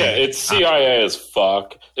CIA. Yeah, it's CIA as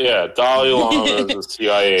fuck. Yeah, Dalai Lama is a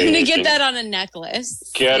CIA I'm going to agent. get that on a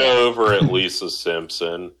necklace. Get over it, Lisa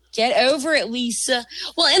Simpson. Get over it, Lisa.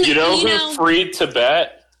 Well, and you know who freed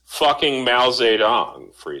Tibet? Fucking Mao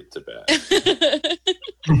Zedong freed Tibet.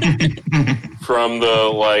 From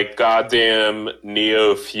the, like, goddamn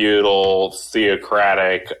neo-feudal,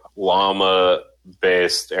 theocratic,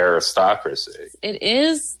 Lama-based aristocracy. It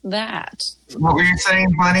is that. What were you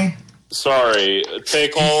saying, Bunny? Sorry,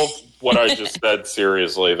 take all what I just said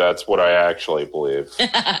seriously. That's what I actually believe. Go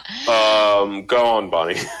on,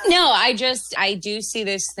 Bunny. No, I do see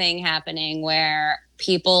this thing happening where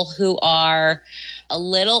people who are a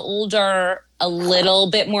little older, a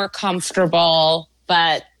little bit more comfortable,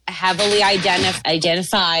 but heavily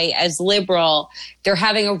identify as liberal, they're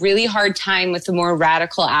having a really hard time with the more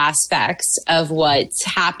radical aspects of what's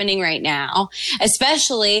happening right now.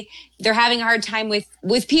 Especially, they're having a hard time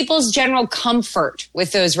with people's general comfort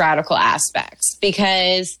with those radical aspects,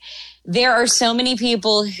 because there are so many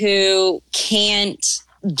people who can't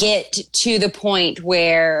get to the point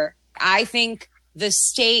where I think the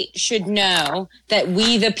state should know that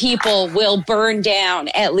we, the people, will burn down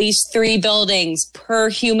at least 3 buildings per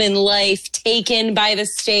human life taken by the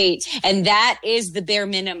state. And that is the bare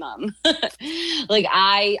minimum. Like,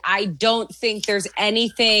 I don't think there's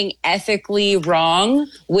anything ethically wrong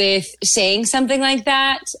with saying something like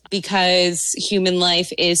that, because human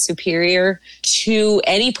life is superior to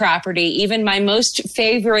any property, even my most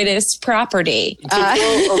favoritist property. Which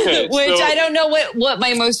I don't know what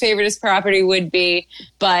my most favoritist property would be.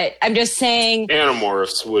 But I'm just saying,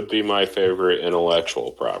 Animorphs would be my favorite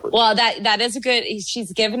intellectual property. Well, that is a good.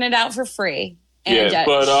 She's giving it out for free, and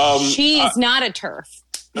but she's not a TERF.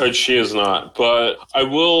 She is not. But I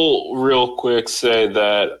will real quick say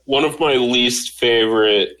that one of my least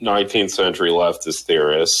favorite 19th century leftist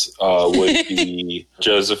theorists would be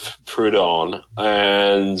Joseph Proudhon.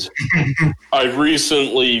 And I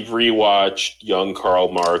recently rewatched Young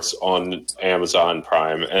Karl Marx on Amazon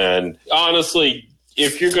Prime. And honestly,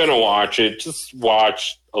 if you're going to watch it, just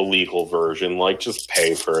watch a legal version. Like, just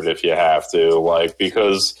pay for it if you have to. Like,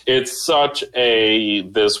 because it's such a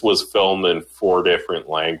this was filmed in 4 different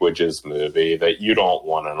languages movie that you don't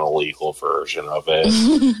want an illegal version of it.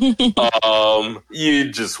 You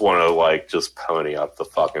just want to, like, just pony up the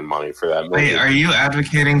fucking money for that movie. Wait, are you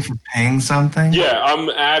advocating for paying something? Yeah, I'm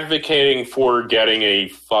advocating for getting a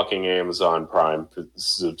fucking Amazon Prime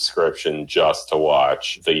subscription just to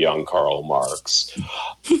watch the Young Karl Marx.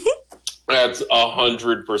 That's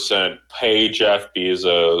 100% pay Jeff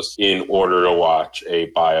Bezos in order to watch a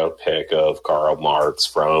biopic of Karl Marx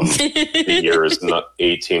from the years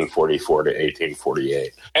 1844 to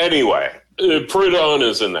 1848. Anyway, Proudhon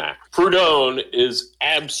is in that. Proudhon is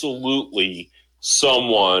absolutely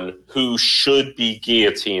someone who should be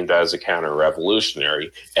guillotined as a counter-revolutionary.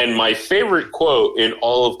 And my favorite quote in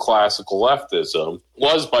all of classical leftism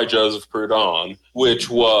was by Joseph Proudhon, which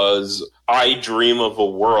was, "I dream of a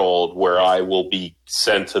world where I will be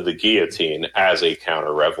sent to the guillotine as a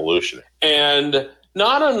counter-revolutionary." And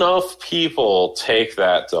not enough people take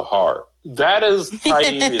that to heart. That is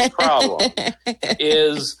Taibbi's problem,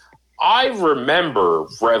 is I remember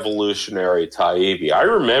revolutionary Taibbi. I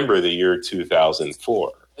remember the year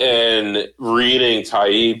 2004 and reading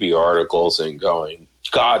Taibbi articles and going,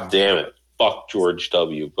 God damn it, fuck George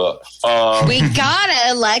W. Bush. We gotta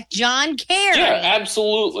elect John Kerry. Yeah,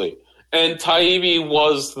 absolutely. And Taibbi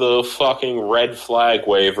was the fucking red flag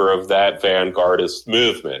waver of that vanguardist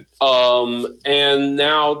movement. And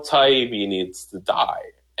now Taibbi needs to die.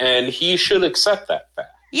 And he should accept that fact.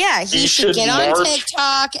 Yeah, he should get on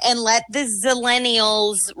TikTok and let the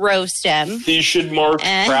zillennials roast him. He should march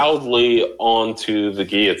proudly onto the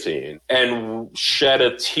guillotine and shed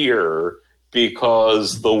a tear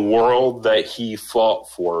because the world that he fought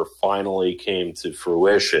for finally came to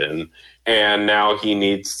fruition, and now he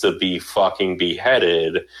needs to be fucking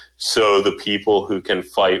beheaded so the people who can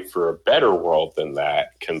fight for a better world than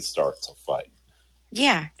that can start to fight.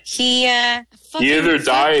 Yeah, he you either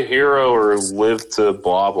die a hero or live to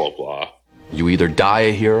blah, blah, blah. You either die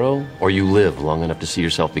a hero or you live long enough to see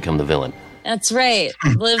yourself become the villain. That's right.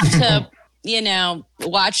 Live to,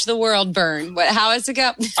 watch the world burn. How does it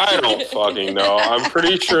go? I don't fucking know. I'm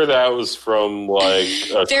pretty sure that was from, like,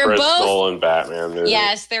 a Chris Nolan Batman movie.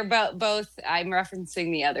 Yes, they're both. I'm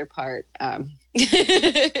referencing the other part.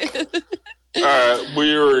 All right,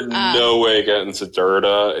 we were no way getting to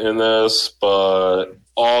Derrida in this, but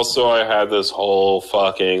also I had this whole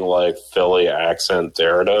fucking, like, Philly accent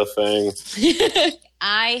Derrida thing.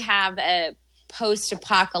 I have a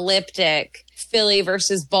post-apocalyptic Philly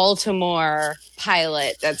versus Baltimore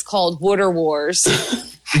pilot that's called Water Wars.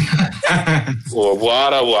 Well,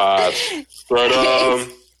 what a watch. But,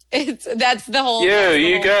 that's the whole. Yeah,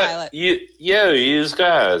 you guys.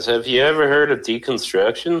 Have you ever heard of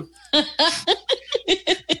deconstruction?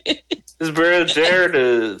 His brother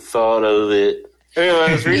Derrida thought of it. Anyway,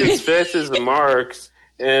 I was reading Sketches of Marx,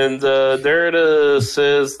 and Derrida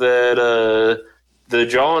says that the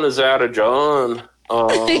John is out of John.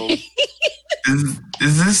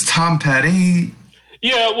 Is this Tom Petty?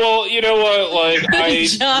 Yeah, well, you know what? Like, I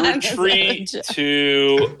retreat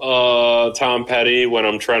to Tom Petty when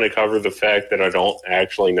I'm trying to cover the fact that I don't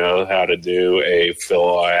actually know how to do a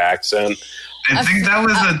Philly accent. I think that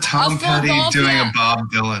was a Tom Petty doing a Bob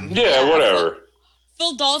Dylan. Yeah, whatever.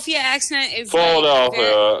 Philadelphia accent is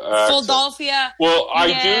Philadelphia. Philadelphia. Well,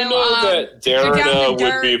 I do know that Derrida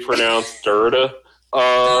would be pronounced Derrida.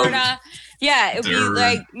 Derrida. Yeah, it would be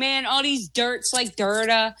like, man, all these dirts like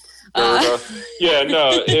Derrida. Yeah,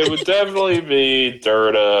 no, it would definitely be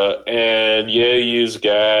Derrida. And yeah, you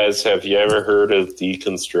guys, have you ever heard of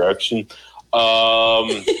deconstruction?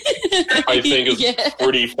 I think is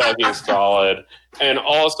pretty fucking solid. And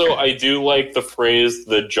also, I do like the phrase,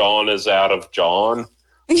 the John is out of John.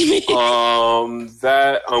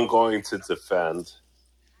 That I'm going to defend.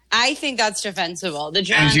 I think that's defensible. The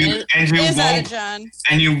John And you is out won't, of John.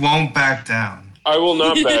 and you won't back down. I will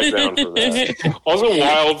not back down from that. Also,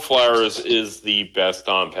 Wildflowers is the best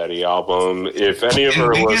Tom Petty album. If any of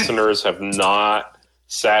our listeners have not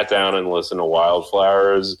sat down and listened to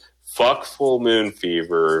Wildflowers, fuck Full Moon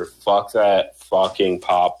Fever, fuck that fucking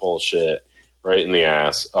pop bullshit right in the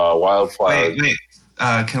ass. Wildflowers. Wait.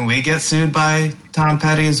 Can we get sued by Tom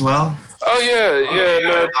Petty as well? Oh, yeah.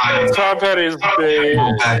 No, Tom Petty's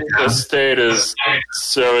estate is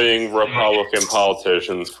suing Republican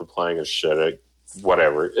politicians for playing his shit.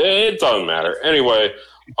 Whatever. It doesn't matter. Anyway,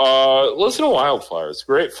 listen to Wildflowers.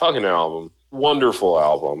 Great fucking album. Wonderful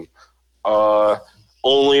album.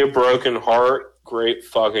 Only a Broken Heart. Great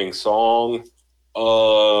fucking song.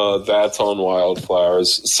 That's on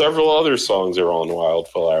Wildflowers. Several other songs are on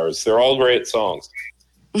Wildflowers. They're all great songs.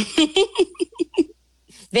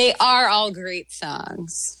 They are all great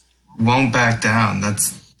songs. Won't back down.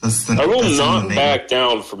 That's the. I will that's not the name. back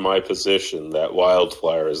down from my position that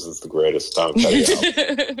Wildflowers is the greatest Tom Petty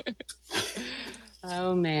album.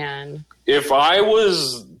 Oh, man. If I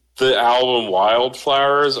was the album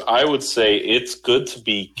Wildflowers, I would say it's good to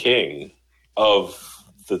be king of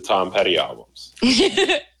the Tom Petty albums.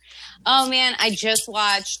 Oh, man, I just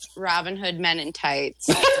watched Robin Hood Men in Tights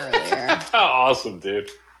earlier. Awesome, dude.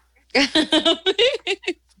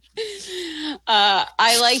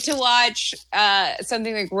 I like to watch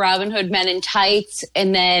something like Robin Hood Men in Tights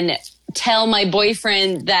and then tell my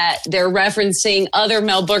boyfriend that they're referencing other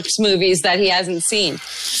Mel Brooks movies that he hasn't seen.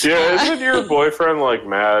 Yeah, isn't your boyfriend like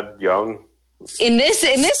mad young? In this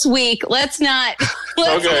week, let's not.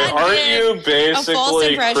 Okay, aren't you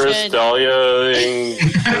basically Chris D'Elia in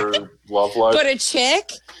your love life? But a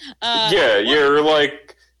chick? Yeah, you're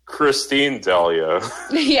like Christine D'Elia.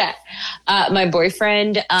 Yeah. My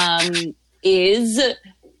boyfriend is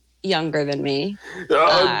younger than me.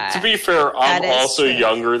 To be fair, I'm also true.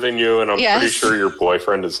 younger than you, and I'm Yes. pretty sure your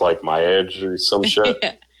boyfriend is like my age or some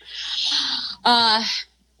shit.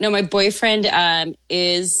 No, my boyfriend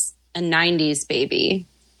is a 90s baby.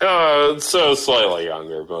 So slightly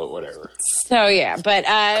younger, but whatever. So, yeah. But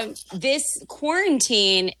this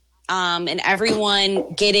quarantine and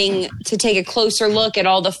everyone getting to take a closer look at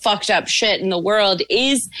all the fucked up shit in the world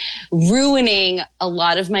is ruining a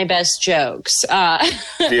lot of my best jokes. The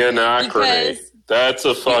Anachrony. Because- That's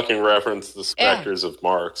a fucking reference to the Spectres of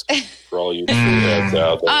Marx for all you heads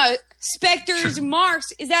out there. Spectres,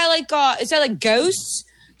 Marx. Is that like ghosts?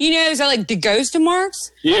 You know, is that like the ghost of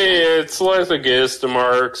Marx? Yeah, it's like the ghost of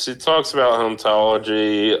Marx. He talks about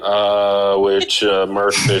ontology, which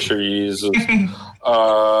Mark Fisher uses.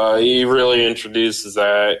 He really introduces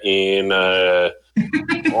that in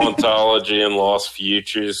Ontology and Lost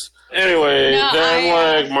Futures. Anyway,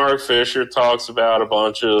 then Mark Fisher talks about a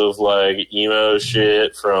bunch of like emo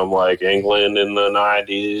shit from like England in the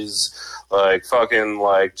 90s. Like fucking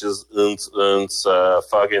like just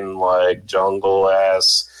fucking like jungle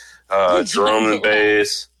ass drum and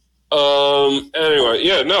bass. Anyway,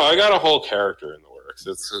 yeah, no, I got a whole character in the works.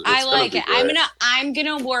 It's I like it. great. I'm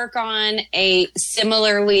gonna work on a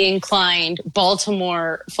similarly inclined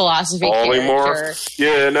Baltimore philosophy character.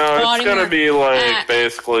 Yeah, no, it's Baltimore. gonna be like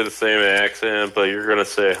basically the same accent, but you're gonna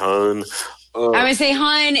say hun. I'm gonna say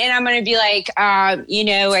hun, and I'm gonna be like, you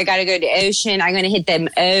know, I gotta go to the ocean. I'm gonna hit them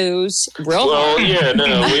O's real Well, hard. yeah, no,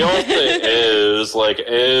 we all say O's, like,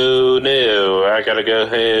 oh no, I gotta go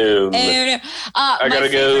home. Oh, no. I gotta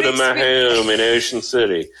go to my home in Ocean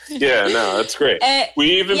City. Yeah, no, that's great.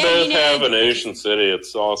 We even both have an Ocean City.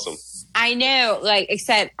 It's awesome. I know, like,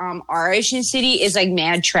 except our Ocean City is like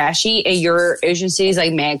mad trashy, and your Ocean City is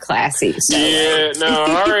like mad classy. So, Yeah, no,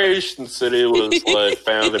 our Ocean City was like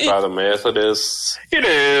founded by the Methodists. You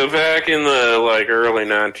know, back in the like early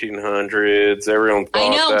 1900s, everyone I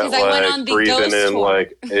know, thought 'cause that I went like on the breathing ghost in tour.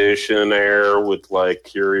 like ocean air would like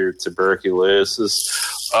cure your tuberculosis.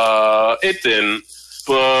 It didn't.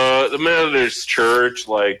 But the Methodist Church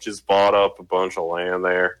like just bought up a bunch of land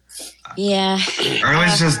there. yeah. I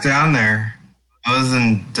was just down there. I was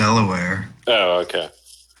in Delaware, Oh, okay.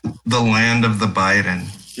 the land of the Biden.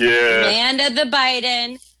 Yeah. Land of the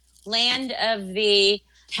Biden, land of the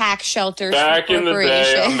tax shelters. Back for in the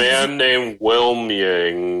day, a corporations. man named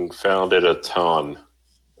Wilming founded a ton.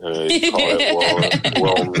 He called it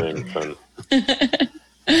Wilmington.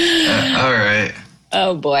 All right.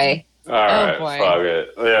 Oh boy. All right, boy. fuck it.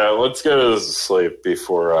 Yeah, let's go to sleep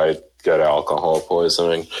before I get alcohol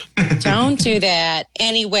poisoning. Don't do that.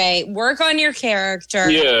 Anyway, work on your character.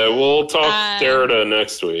 Yeah, we'll talk Derrida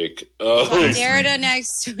next week. Derrida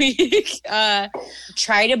next week.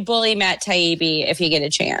 Try to bully Matt Taibbi if you get a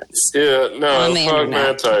chance. Yeah, no, fuck internet.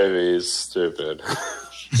 Matt Taibbi. He's stupid.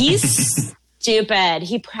 He's stupid.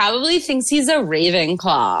 He probably thinks he's a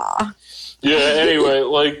Ravenclaw. Yeah, anyway,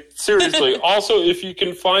 like, seriously. Also, if you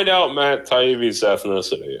can find out Matt Taibbi's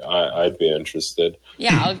ethnicity, I'd be interested.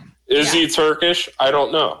 Yeah. Is he Turkish? I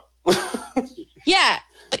don't know. Yeah.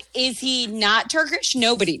 But is he not Turkish?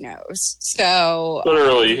 Nobody knows. So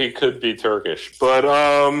Literally, he could be Turkish. But,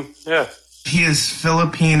 yeah. He is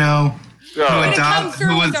Filipino. Who come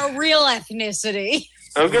through was with a real ethnicity.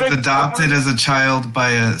 was adopted as a child by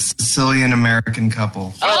a Sicilian American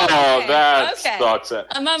couple. Oh, that sucks.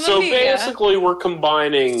 So mia. basically, we're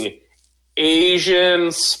combining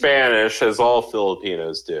Asian, Spanish, as all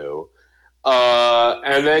Filipinos do,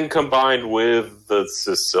 and then combined with the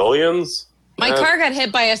Sicilians. My car got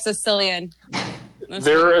hit by a Sicilian.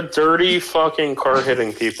 They're a dirty fucking car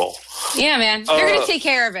hitting people. Yeah, man. They're going to take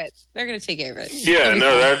care of it. Yeah,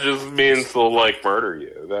 no, that just means they'll, like, murder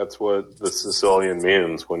you. That's what the Sicilian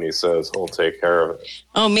means when he says he'll take care of it.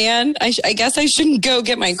 Oh, man. I guess I shouldn't go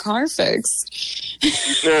get my car fixed.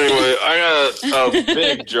 Anyway, I got a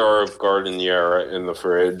big jar of Gardeniera in the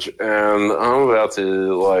fridge, and I'm about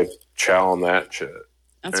to, like, chow on that shit.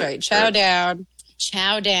 That's right. Chow down.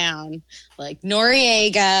 Chow down. Like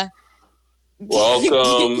Noriega.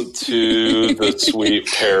 Welcome to the sweet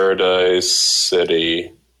paradise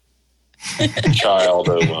city, child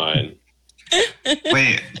of mine.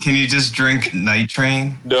 Wait, can you just drink Night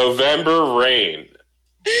Train? November rain.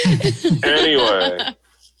 Anyway.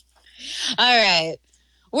 All right.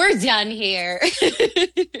 We're done here.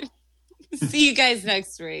 See you guys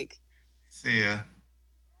next week. See ya.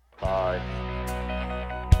 Bye.